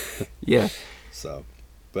 Yeah. So,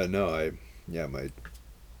 but no, my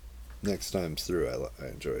next times through, I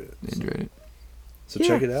enjoyed it. Enjoyed it. So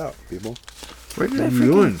check it out, people. Where did What I are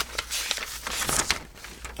you doing?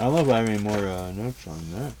 I don't know if I have any more notes on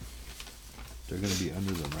that. They're going to be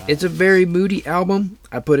under the wrap. It's a very moody album.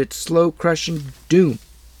 I put it slow, crushing doom.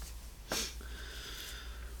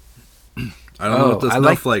 I don't know what the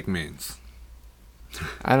snowflake means.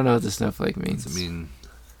 I don't know what the snowflake means. Does it mean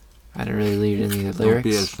I didn't really read any of the don't lyrics.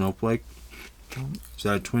 be a snowflake? Is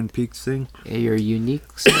that a Twin Peaks thing? Yeah, you're a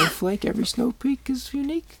unique snowflake. Every snowflake is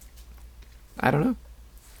unique. I don't know.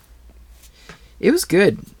 It was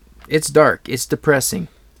good. It's dark. It's depressing.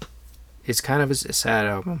 It's kind of a sad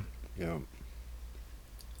album. Yeah.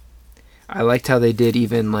 I liked how they did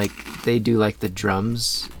they do like the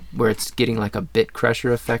drums where it's getting like a bit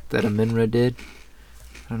crusher effect that Aminra did.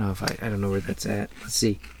 I don't know where that's at. Let's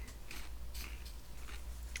see.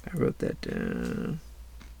 I wrote that down.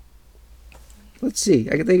 Let's see.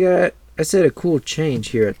 I said a cool change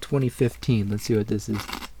here at 2015. Let's see what this is.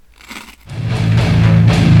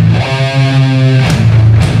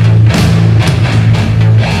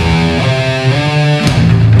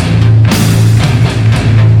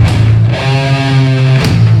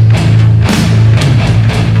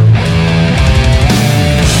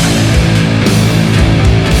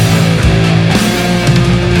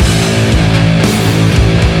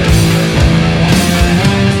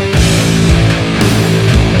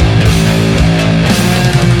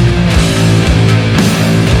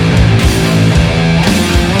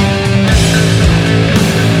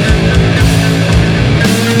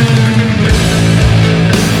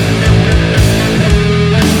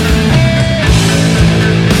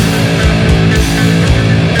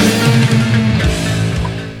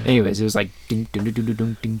 Anyways, it was like ding ding ding ding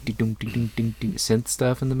ding ding ding ding ding ding synth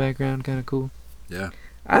stuff in the background, kind of cool. Yeah.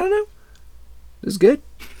 I don't know. It was good.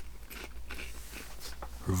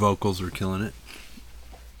 Her vocals were killing it.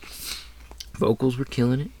 Vocals were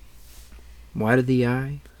killing it. Wide of the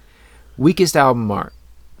Eye. Weakest album art.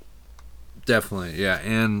 Definitely, yeah,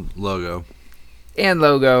 and logo. And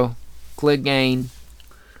logo. Clegane.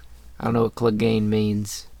 I don't know what Clegane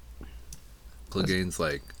means. Clegane's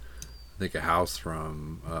like, I think, a house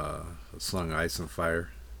from Slung Ice and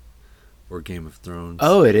Fire or Game of Thrones.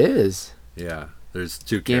 Oh, it is. Yeah, there's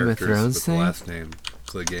two Game of characters Thrones with thing? the last name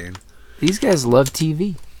Clegane. These guys love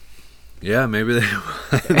TV. Yeah, maybe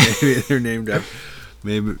they're named after.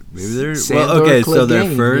 Maybe they're Sandor well. Okay, so their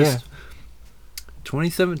Clegane, first yeah.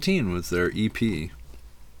 2017 was their EP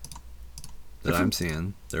that I'm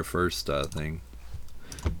seeing. Their first thing.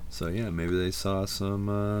 So yeah, maybe they saw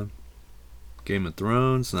some Game of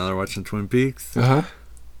Thrones. Now they're watching Twin Peaks. Uh huh.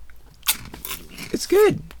 It's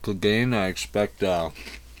good. Clegane, I expect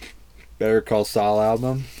Better Call Saul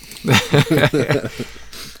album.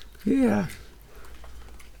 Yeah.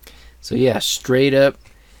 So yeah, straight up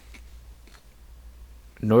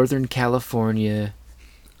Northern California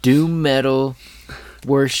doom metal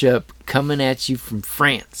worship coming at you from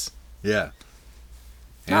France. Yeah.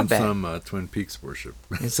 Not And bad. some Twin Peaks worship.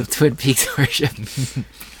 And some Twin Peaks worship.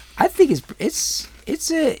 I think it's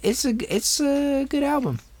a good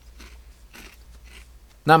album.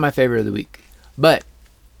 Not my favorite of the week, but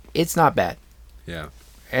it's not bad. Yeah.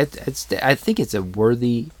 I think it's a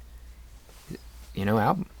worthy,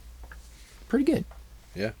 album. Pretty good.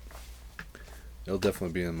 Yeah. It'll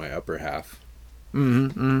definitely be in my upper half.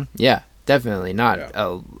 Yeah, definitely not Yeah.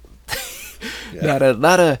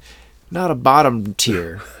 a not a bottom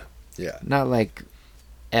tier. Yeah. Not like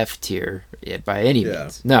F tier by any Yeah.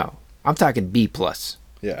 means. No, I'm talking B plus.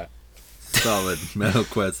 Yeah. Solid Metal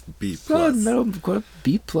Quest B+. Metal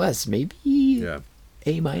B plus, maybe Yeah.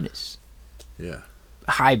 A minus. Yeah.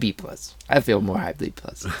 High B plus. I feel more high B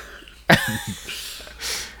plus.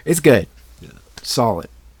 It's good. Yeah. Solid.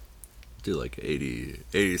 Do like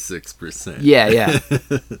 86%. Yeah.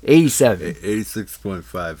 87.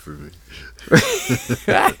 86.5 for me.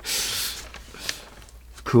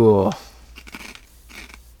 Cool.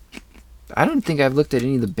 I don't think I've looked at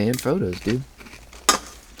any of the band photos, dude.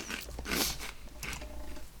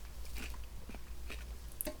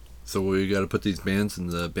 So we got to put these bands in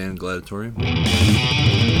the band gladiatorium. Attention!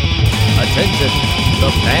 The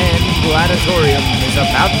band gladiatorium is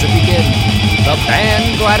about to begin. The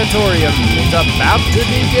band gladiatorium is about to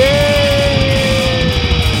begin.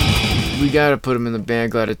 We gotta put them in the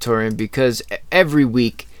band gladiatorium because every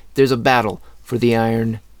week there's a battle for the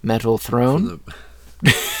Iron Metal Throne.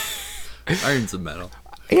 Iron's a metal.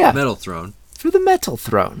 Yeah, Metal throne. for the Metal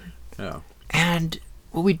Throne. Yeah. And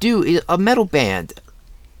what we do is a metal band.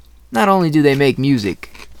 Not only do they make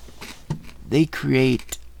music, they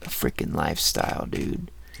create a freaking lifestyle, dude.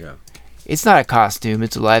 Yeah. It's not a costume,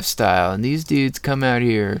 it's a lifestyle. And these dudes come out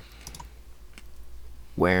here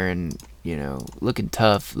wearing, looking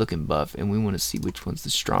tough, looking buff. And we want to see which one's the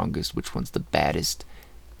strongest, which one's the baddest.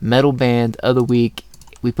 Metal band of the week.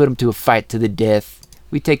 We put them to a fight to the death.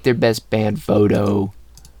 We take their best band photo.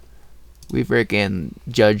 We freaking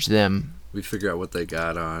judge them. We figure out what they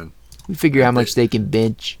got on. We figure how much they can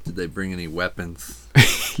bench. Did they bring any weapons?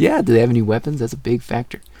 Yeah, do they have any weapons? That's a big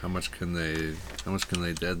factor. How much can they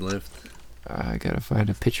deadlift? I gotta find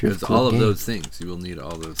a picture of Because cool all of game. those things, you will need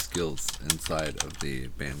all those skills inside of the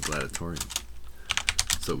band gladiatorium.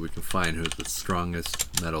 So we can find who's the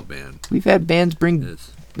strongest metal band We've had bands bring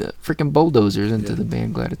is. freaking bulldozers into Yeah. the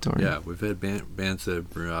band gladiatorium. Yeah, we've had bands that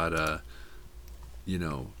brought,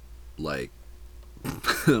 like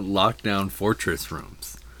lockdown fortress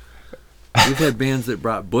rooms. We've had bands that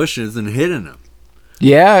brought bushes and hid in them.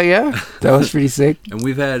 Yeah. That was pretty sick. And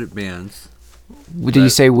we've had bands. Did you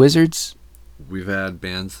say wizards? We've had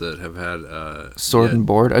bands that have had Sword and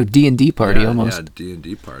board? A D&D party almost. Yeah,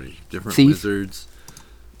 D&D party. Different Thief. wizards.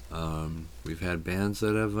 We've had bands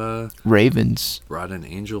that have Ravens. brought an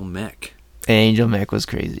angel mech. Angel Mech was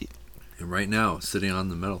crazy. And right now, sitting on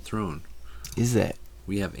the metal throne, Is that?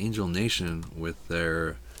 we have Angel Nation with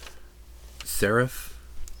their Seraph.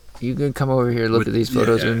 You can come over here and look at these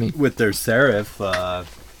photos with me. With their Seraph,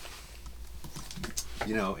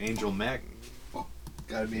 Angel mech.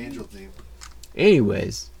 Gotta be angel theme.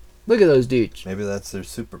 Anyways, look at those dudes. Maybe that's their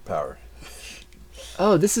superpower.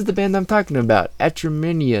 Oh, this is the band I'm talking about.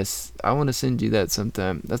 Atreminius. I want to send you that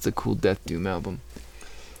sometime. That's a cool Death Doom album.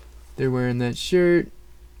 They're wearing that shirt.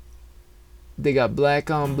 They got black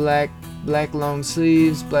on black, black long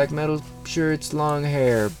sleeves, black metal shirts, long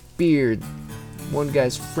hair, beard. One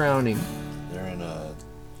guy's frowning. They're in a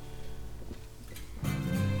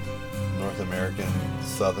North American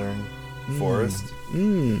southern forest.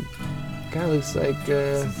 Kind of looks like,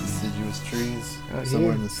 Some deciduous trees out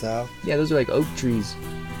somewhere here. in the south. Yeah, those are like oak trees.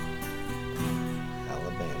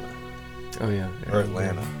 Alabama. Oh, yeah. Or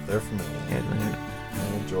Atlanta. They're from Atlanta. Atlanta.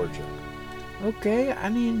 And Georgia. Okay, I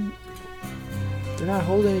mean, they're not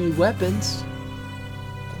holding any weapons.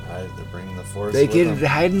 They're bringing the forest They with can them.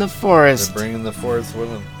 hide in the forest. They're bringing the forest with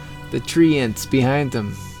them. The tree ants behind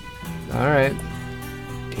them. Alright.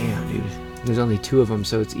 Damn, dude. There's only two of them,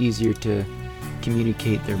 so it's easier to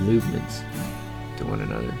communicate their movements to one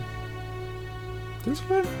another. This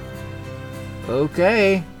one?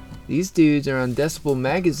 Okay. These dudes are on Decibel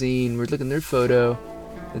Magazine. We're looking at their photo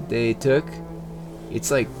that they took.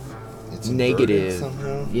 It's like It's negative. inverted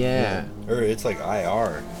somehow. Yeah. Or it's like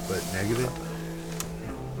IR, but negative.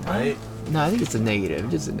 Right? No, I think it's a negative.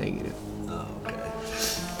 Just a negative. Oh, okay.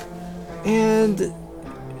 And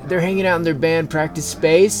they're hanging out in their band practice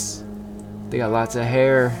space. They got lots of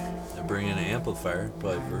hair. They're bringing an amplifier.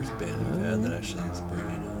 Probably first band we've had that actually is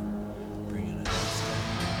bringing a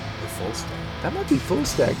stack. Or full stack. That might be full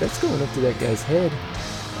stack. That's going up to that guy's head.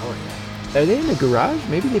 Oh, yeah. Are they in a garage?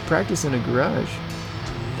 Maybe they practice in a garage.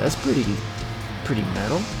 That's pretty pretty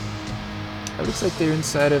metal. It looks like they're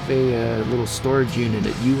inside of a little storage unit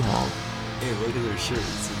at U-Haul. Hey, look at their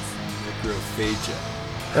shirts. It's necrophagia.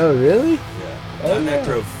 Oh, really? Yeah. Oh, Not yeah.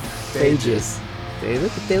 necrophagus.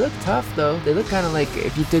 They look tough though. They look kind of like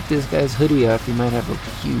if you took this guy's hoodie off, he might have a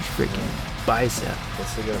huge freaking bicep.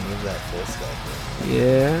 Guess we gotta move that full stack.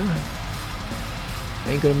 Yeah.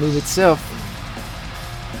 Ain't gonna move itself.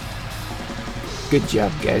 Good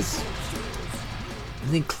job, guys.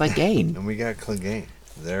 And then Clegane. And we got Clegane.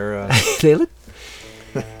 They're They look.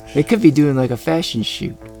 They could be doing like a fashion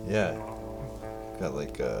shoot. yeah. Got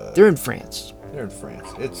like They're in France. they're in France.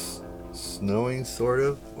 It's snowing sort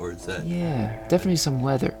of, or is that Yeah, definitely some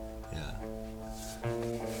weather.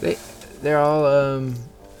 yeah. They're all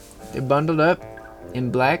they're bundled up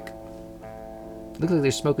in black. Look like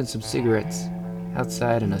they're smoking some cigarettes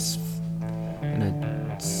outside in a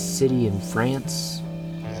city in France,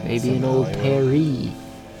 Yeah, maybe some in old Hollywood. Paris.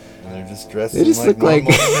 And they're just dressed They just in look like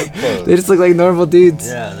normal street clothes. they just look like normal dudes.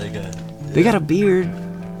 Yeah, They got a beard.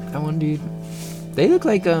 That one dude. They look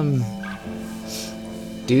like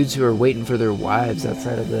dudes who are waiting for their wives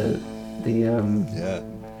outside of the yeah.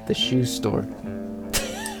 shoe store.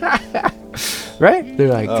 Right? They're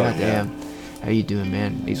like, Oh, God damn. How you doing,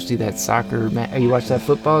 man? You see that soccer match? You watch that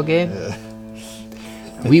football game? Yeah.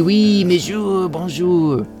 Oui, oui, monsieur,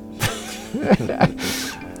 bonjour.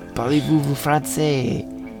 Parlez-vous français?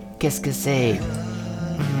 Qu'est-ce que c'est?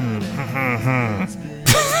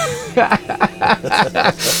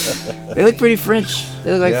 They look pretty French.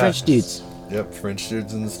 They look like Yeah. French dudes. Yep, French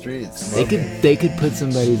dudes in the streets. They could put they could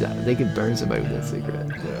burn somebody with that cigarette.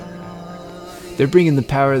 Yeah. They're bringing the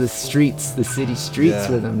power of the streets, the city streets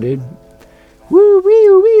Yeah. with them, dude. Woo wee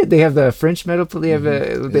wee. They have the French metal. They have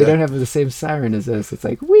they Yeah. don't have the same siren as us. It's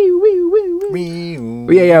like wee wee wee wee.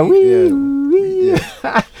 Wee, Yeah, yeah, wee yeah. wee.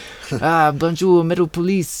 Yeah. Ah, bonjour, metal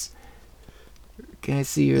police. Can I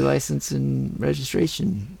see your license and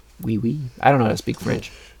registration? Wee wee. I don't know how to speak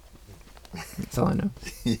French. That's all I know.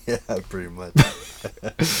 Yeah, pretty much.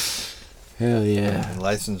 Hell yeah. And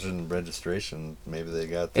license and registration, maybe they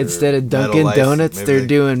got their Instead of metal Dunkin' license, Donuts, maybe they're they-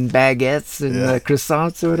 doing baguettes and Yeah.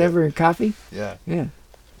 croissants or whatever and coffee. Yeah, Yeah.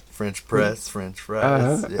 French press, French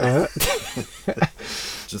fries. Yeah. Uh-huh.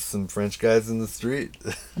 Just some French guys in the street.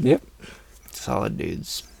 Yep. Solid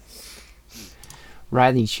dudes.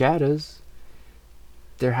 Writhing shadows.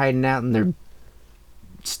 They're hiding out in their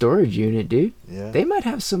storage unit, dude. Yeah. They might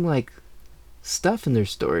have some like stuff in their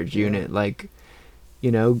storage Yeah. unit, like,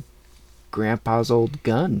 Grandpa's old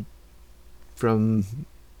gun from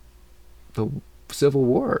the Civil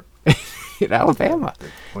War in Alabama. They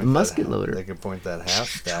A point musket that- loader. They can point that half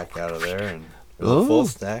stack out of there and Oh. a full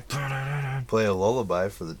stack. Play a lullaby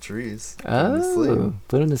for the trees. Put 'em to sleep. Oh,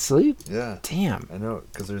 put him to sleep? Yeah. Damn. I know,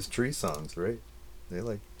 because there's tree songs, right?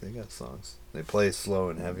 They got songs. They play slow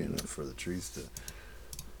and heavy enough for the trees to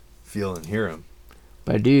feel and hear them.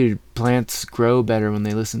 But dude, plants grow better when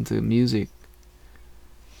they listen to music.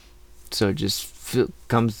 So it just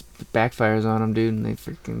backfires on them, dude, and they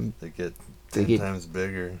freaking They get They 10 get- times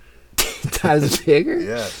bigger. times bigger.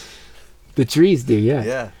 Yeah, The trees do, yeah.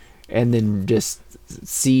 yeah. And then just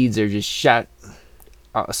seeds are just shot,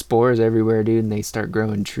 spores everywhere, dude, and they start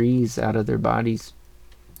growing trees out of their bodies,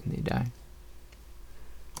 and they die.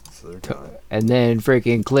 So they're gone. And then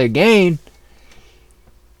freaking Clegane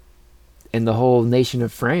and the whole nation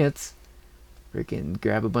of France freaking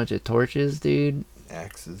grab a bunch of torches, dude,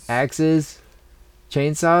 axes,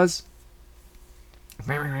 chainsaws,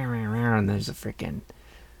 and there's a freaking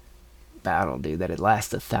battle, dude, that it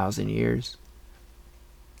lasts 1,000 years.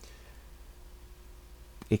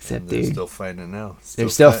 Except, And they're dude, still fighting it now. they're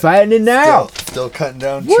still fighting it now. Still cutting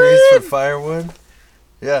down What? trees for firewood.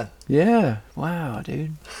 Yeah. Yeah. Wow,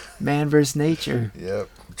 dude. Man versus nature. Yep.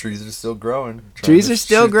 Trees are still growing. Trying Trees to are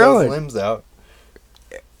still shoot those growing. limbs out.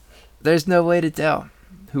 There's no way to tell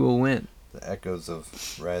who will win. The echoes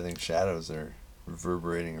of writhing shadows are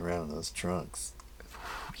reverberating around those trunks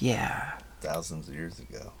Yeah. thousands of years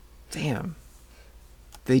ago. Damn.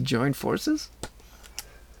 They joined forces?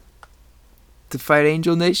 To fight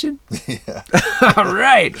Angel Nation? Yeah. All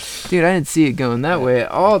right. Dude, I didn't see it going that way at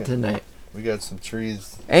all tonight. We got some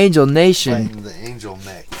trees Angel Nation. fighting the angel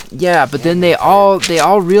mech. Yeah, but then they all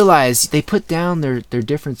realize, they put down their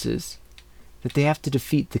differences. That they have to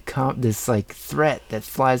defeat this like threat that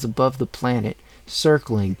flies above the planet,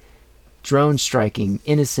 circling, drone striking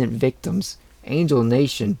innocent victims. Angel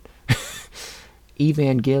Nation.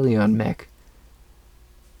 Evangelion mech.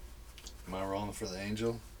 Am I rolling for the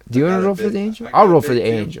angel? Do you I want got to a roll for bit- the angel? I got I'll a roll for bit the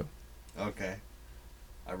too. angel. Okay.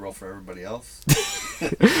 I roll for everybody else.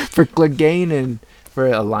 For Clegane and for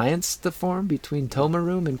an alliance to form between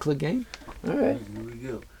Tómarúm and Clegane? All right. Here we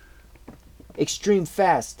go. Extreme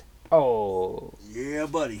fast. Oh. Yeah,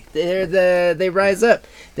 buddy. They rise up.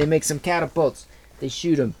 They make some catapults. They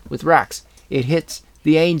shoot them with rocks. It hits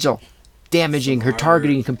the angel, damaging her Some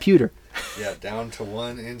targeting armor. computer. Yeah, down to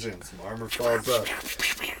 1 engine. Some armor falls up.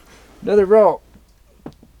 Another roll.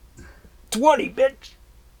 20, bitch.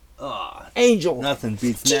 Ah, Angel. nothing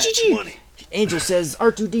beats that Chee-chee-chee. 20. Angel says,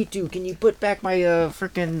 R2D2, can you put back my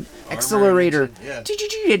frickin' accelerator? engine, yeah.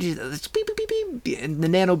 Chee-chee-chee. Beep, beep, beep, beep. And the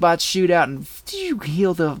nanobots shoot out and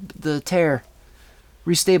heal the tear,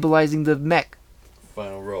 restabilizing the mech.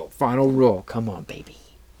 Final roll. Final roll. Come on, baby.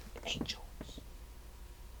 Angels.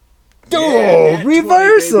 Yeah, Oh, nat 20,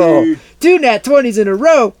 reversal. baby. 2 nat 20s in a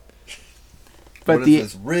row. But What if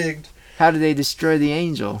it's rigged? how do they destroy the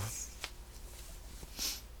angel?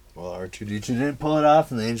 Well, R2D2 didn't pull it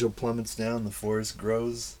off, and the angel plummets down. The forest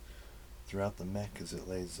grows throughout the mech as it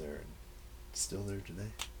lays there. And it's still there today.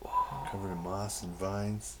 Covered in moss and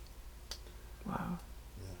vines. Wow.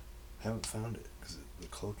 Haven't found it because the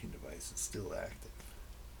cloaking device is still active.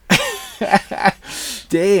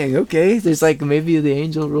 Dang, okay. There's like maybe the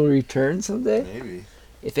angel will return someday. Maybe.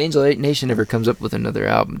 If Angel Nation ever comes up with another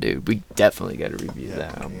album, dude, we definitely got to review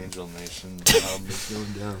that the album. Angel Nation album is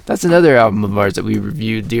going down. That's another album of ours that we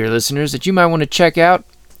reviewed, dear listeners, that you might want to check out.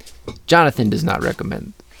 Jonathan does not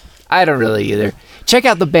recommend. I don't really either. Check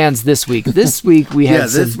out the bands this week. This week we had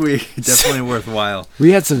This week definitely worthwhile.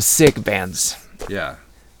 we had some sick bands. Yeah.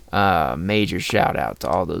 Major shout out to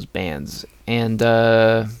all those bands and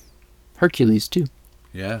Hercules too.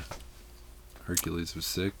 Yeah. Hercules was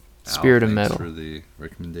sick. Spirit of Thanks Metal. for the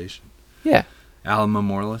recommendation. Yeah. Alma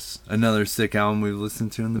Morlis, another sick album we've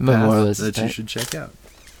listened to in the Memorialist past that you Attack. should check out.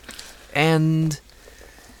 And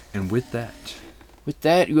And with that, with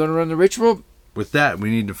that, you want to run the ritual? we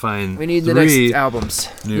need to find We need the 3 next albums.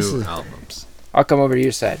 new albums. I'll come over to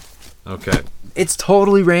your side. Okay. It's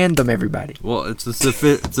totally random, everybody. Well, it's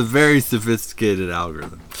a very sophisticated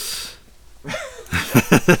algorithm.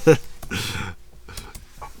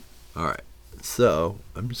 All right. So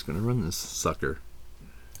I'm just gonna run this sucker.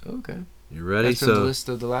 Okay. You ready? That's from the list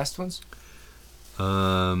of the last ones?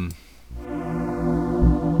 Um.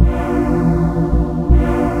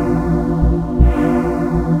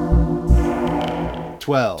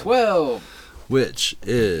 12. Which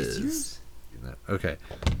is okay.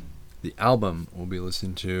 The album we'll be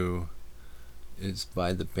listening to is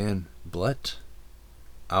by the band Blut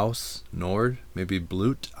aus Nord, maybe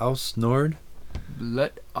Blut aus Nord.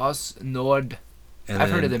 Let us Nord. And I've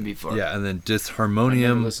heard then- of them before. Yeah, and then I've never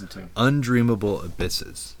Disharmonium listened to 'em. Undreamable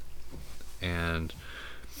Abysses. And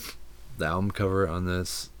the album cover on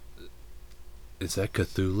this, is that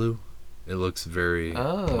Cthulhu? It looks very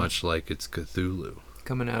Oh. much like it's Cthulhu.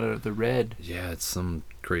 Coming out of the red Yeah, it's some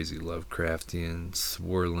crazy Lovecraftian,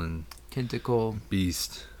 swirling tentacle.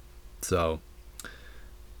 beast. So,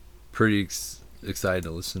 pretty excited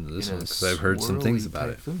to listen to this in a one because I've heard some things swirly about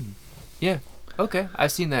it. typhoon. Yeah. Okay.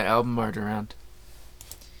 I've seen that album art around.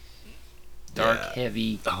 Dark, Yeah.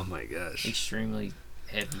 heavy, Oh my gosh. extremely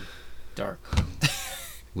heavy, dark.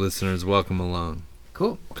 Listeners, welcome along.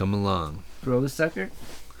 Cool. Come along. Roll the sucker.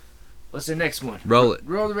 What's the next one? Roll it.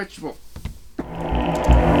 Roll the ritual.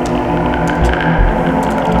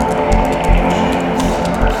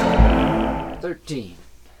 13.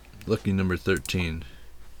 Lucky number 13.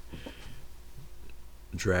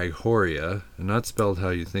 Draghoria, and not spelled how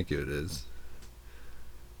you think it is.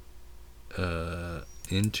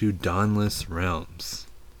 Into Dawnless Realms.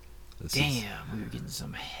 This Damn, we were getting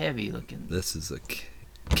some heavy looking This is a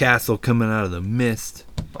castle coming out of the mist.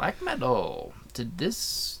 black metal. To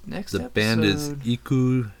this next The episode. band is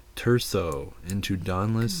Iku Turso, Into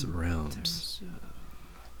Dawnless Realms.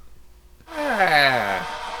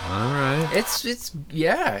 Ah, All right. this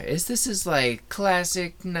is like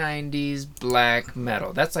classic 90s black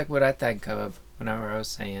metal. That's like what I think of whenever I was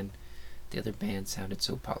saying the other band sounded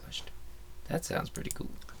so polished. That sounds pretty cool.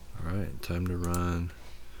 All right. Time to run.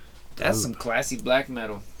 That's some classy black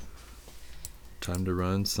metal. Time to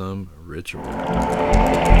run some ritual.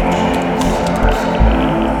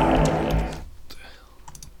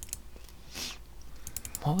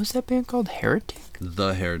 What was that band called? Heretic?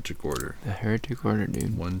 The Heretic Order. The Heretic Order,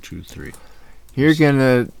 dude. 1, 2, 3.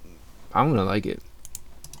 I'm gonna like it.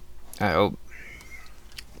 I hope.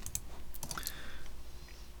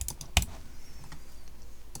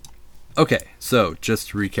 Okay, so just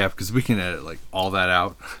to recap, because we can edit like all that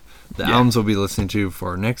out. The Yeah. albums we'll be listening to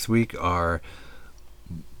for next week are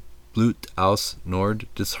Blut aus Nord,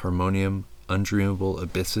 Disharmonium, Undreamable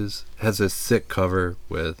Abysses. It has a sick cover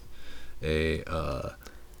with a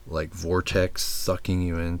like vortex sucking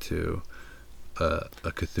you into a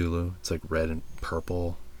Cthulhu. It's like red and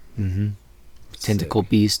purple. Mm-hmm. Sick. Tentacle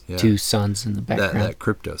beast, Yeah. 2 suns in the background. That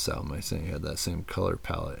Cryptos album, I think, had that same color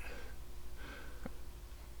palette.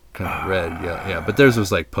 Kind of red, yeah. But theirs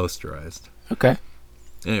was like posterized. Okay.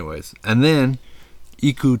 Anyways, and then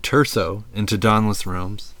Iku Turso into Dawnless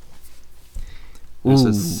Realms. There's Ooh.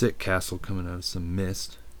 a sick castle coming out of some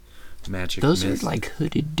mist. Magic Those mist. are like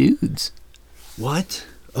hooded dudes What?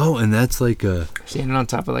 Oh, and that's like a... standing on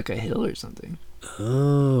top of like a hill or something.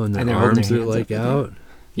 Oh, and And their they're holding arms their are hands like up, I out.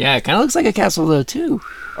 Yeah, it kind of looks like a castle though too.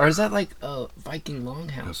 Or is that like a Viking A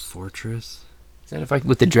longhouse? fortress? Is that a Viking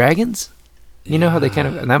with the dragons? You know how they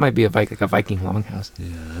kind Yeah. of, that might be like a Viking longhouse.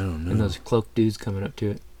 Yeah, I don't know. And those cloaked dudes coming up to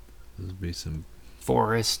it. Those would be some...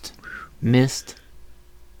 Forest, mist.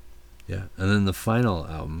 Yeah, and then the final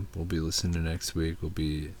album we'll be listening to next week will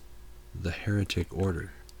be The Heretic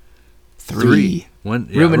Order. 3. One,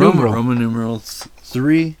 Roman numeral. Roman numerals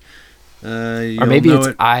 3. Or maybe it's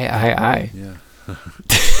I. Yeah.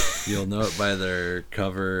 You'll know it by their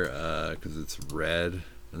cover because it's red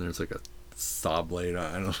and there's like a saw blade on.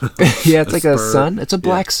 I don't know. Yeah, it's like a spur. sun. It's a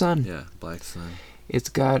black Yeah. sun. Yeah, black sun. It's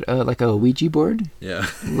got like a Ouija board Yeah.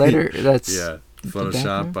 letter. That's Yeah. the Photoshop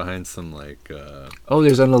background. behind some like. Oh,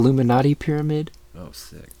 there's an Illuminati pyramid. Oh,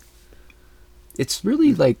 sick. It's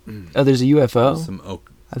really like there's a UFO. Some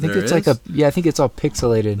oak. I think There it's like is? I think it's all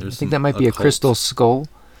pixelated. There's I think some that might be a occult. crystal skull.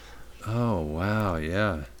 Oh wow!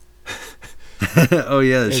 Yeah. Oh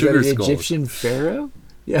yeah, the Is sugar that an skulls. Egyptian pharaoh?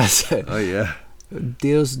 Yes. Oh yeah.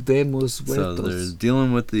 Dios de los So Huertos. they're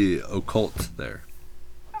dealing with the occult there.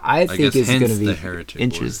 I think guess it's going hence to be the Heretic Order.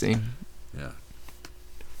 interesting. Yeah.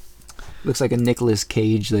 Looks like a Nicolas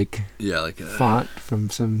Cage Yeah, like font from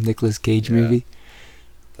some Nicolas Cage Yeah. movie.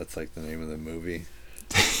 that's like the name of the movie.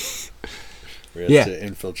 We have Yeah. to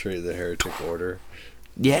infiltrate the Heretic Order.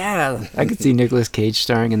 Yeah, I could see Nicolas Cage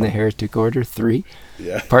starring in the Heretic Order 3,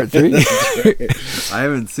 Yeah. Part 3. I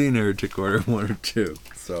haven't seen Heretic Order 1 or 2,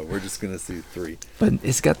 so we're just gonna see 3. But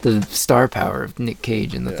it's got the star power of Nick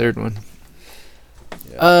Cage in the Yeah. third one.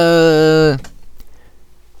 Yeah.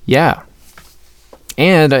 Yeah.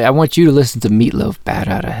 And I want you to listen to Meatloaf, Bad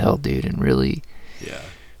Out of Hell, dude, and really... Yeah.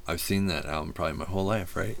 I've seen that album probably my whole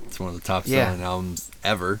life, right? It's one of the top Yeah. selling albums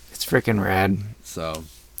ever. It's freaking rad. So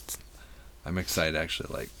I'm excited to actually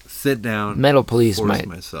like sit down. Metal Police force might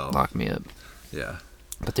myself. lock me up. Yeah.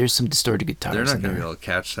 But there's some distorted guitars They're not in gonna be there. able to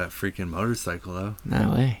catch that freaking motorcycle though. No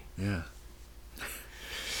way. Yeah.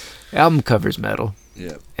 Album covers metal.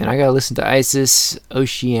 Yeah. And I gotta listen to Isis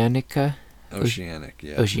Oceanica. Oceanic,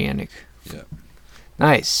 yeah. Oceanic. Yeah.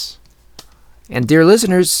 Nice. And dear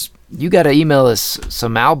listeners, you gotta email us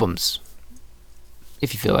some albums.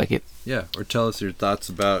 If you feel like it. Yeah. Or tell us your thoughts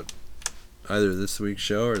about either this week's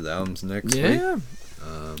show or the albums next week. Yeah.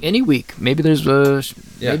 Any week. Maybe there's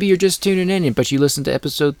Yeah. maybe you're just tuning in, but you listen to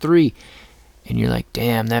episode 3 and you're like,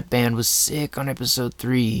 damn, that band was sick on episode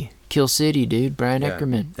 3. Kill City, dude. Brian Yeah.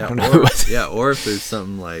 Eckerman. Yeah, I don't know who it was. yeah, or if there's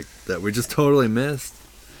something like that we just totally missed.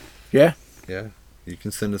 Yeah. Yeah. You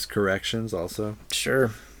can send us corrections also.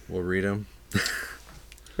 Sure. We'll read them.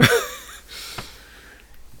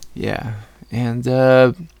 Yeah. And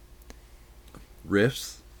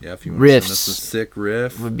Riffs. Yeah, if you want to Riffs. send us a sick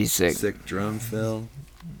riff. would be sick. Sick drum fill.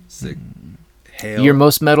 Sick hail. Your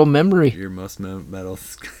most metal memory. Your most metal.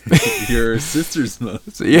 Your sister's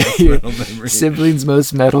most Yeah, your metal memory. siblings'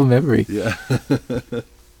 most metal memory. Yeah.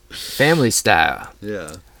 Family style.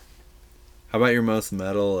 Yeah. How about your most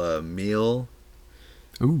metal meal?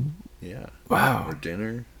 Ooh. Yeah. Wow. Or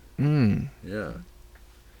dinner? Mm. Yeah.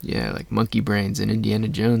 Yeah, like Monkey Brains and Indiana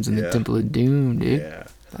Jones and Yeah. the Temple of Doom, dude. Yeah.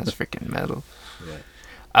 That's freaking metal.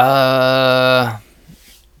 Yeah.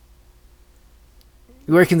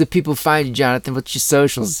 Where can the people find you, Jonathan? What's your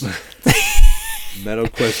socials?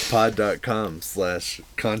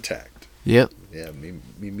 MetalQuestPod.com/contact. Yep. Yeah,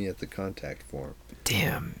 meet me at the contact form.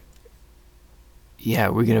 Damn. Yeah,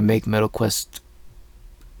 we're gonna make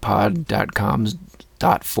MetalQuestPod.com's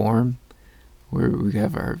 .forum where we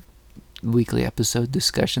have our weekly episode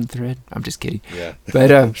discussion thread. I'm just kidding. Yeah.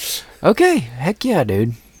 But okay, heck yeah,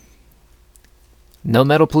 dude. No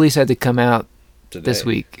Metal Police had to come out Today. this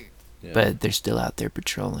week, Yeah, but they're still out there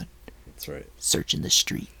patrolling, that's right. searching the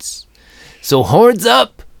streets. So horns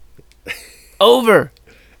up, over,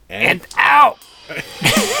 and out.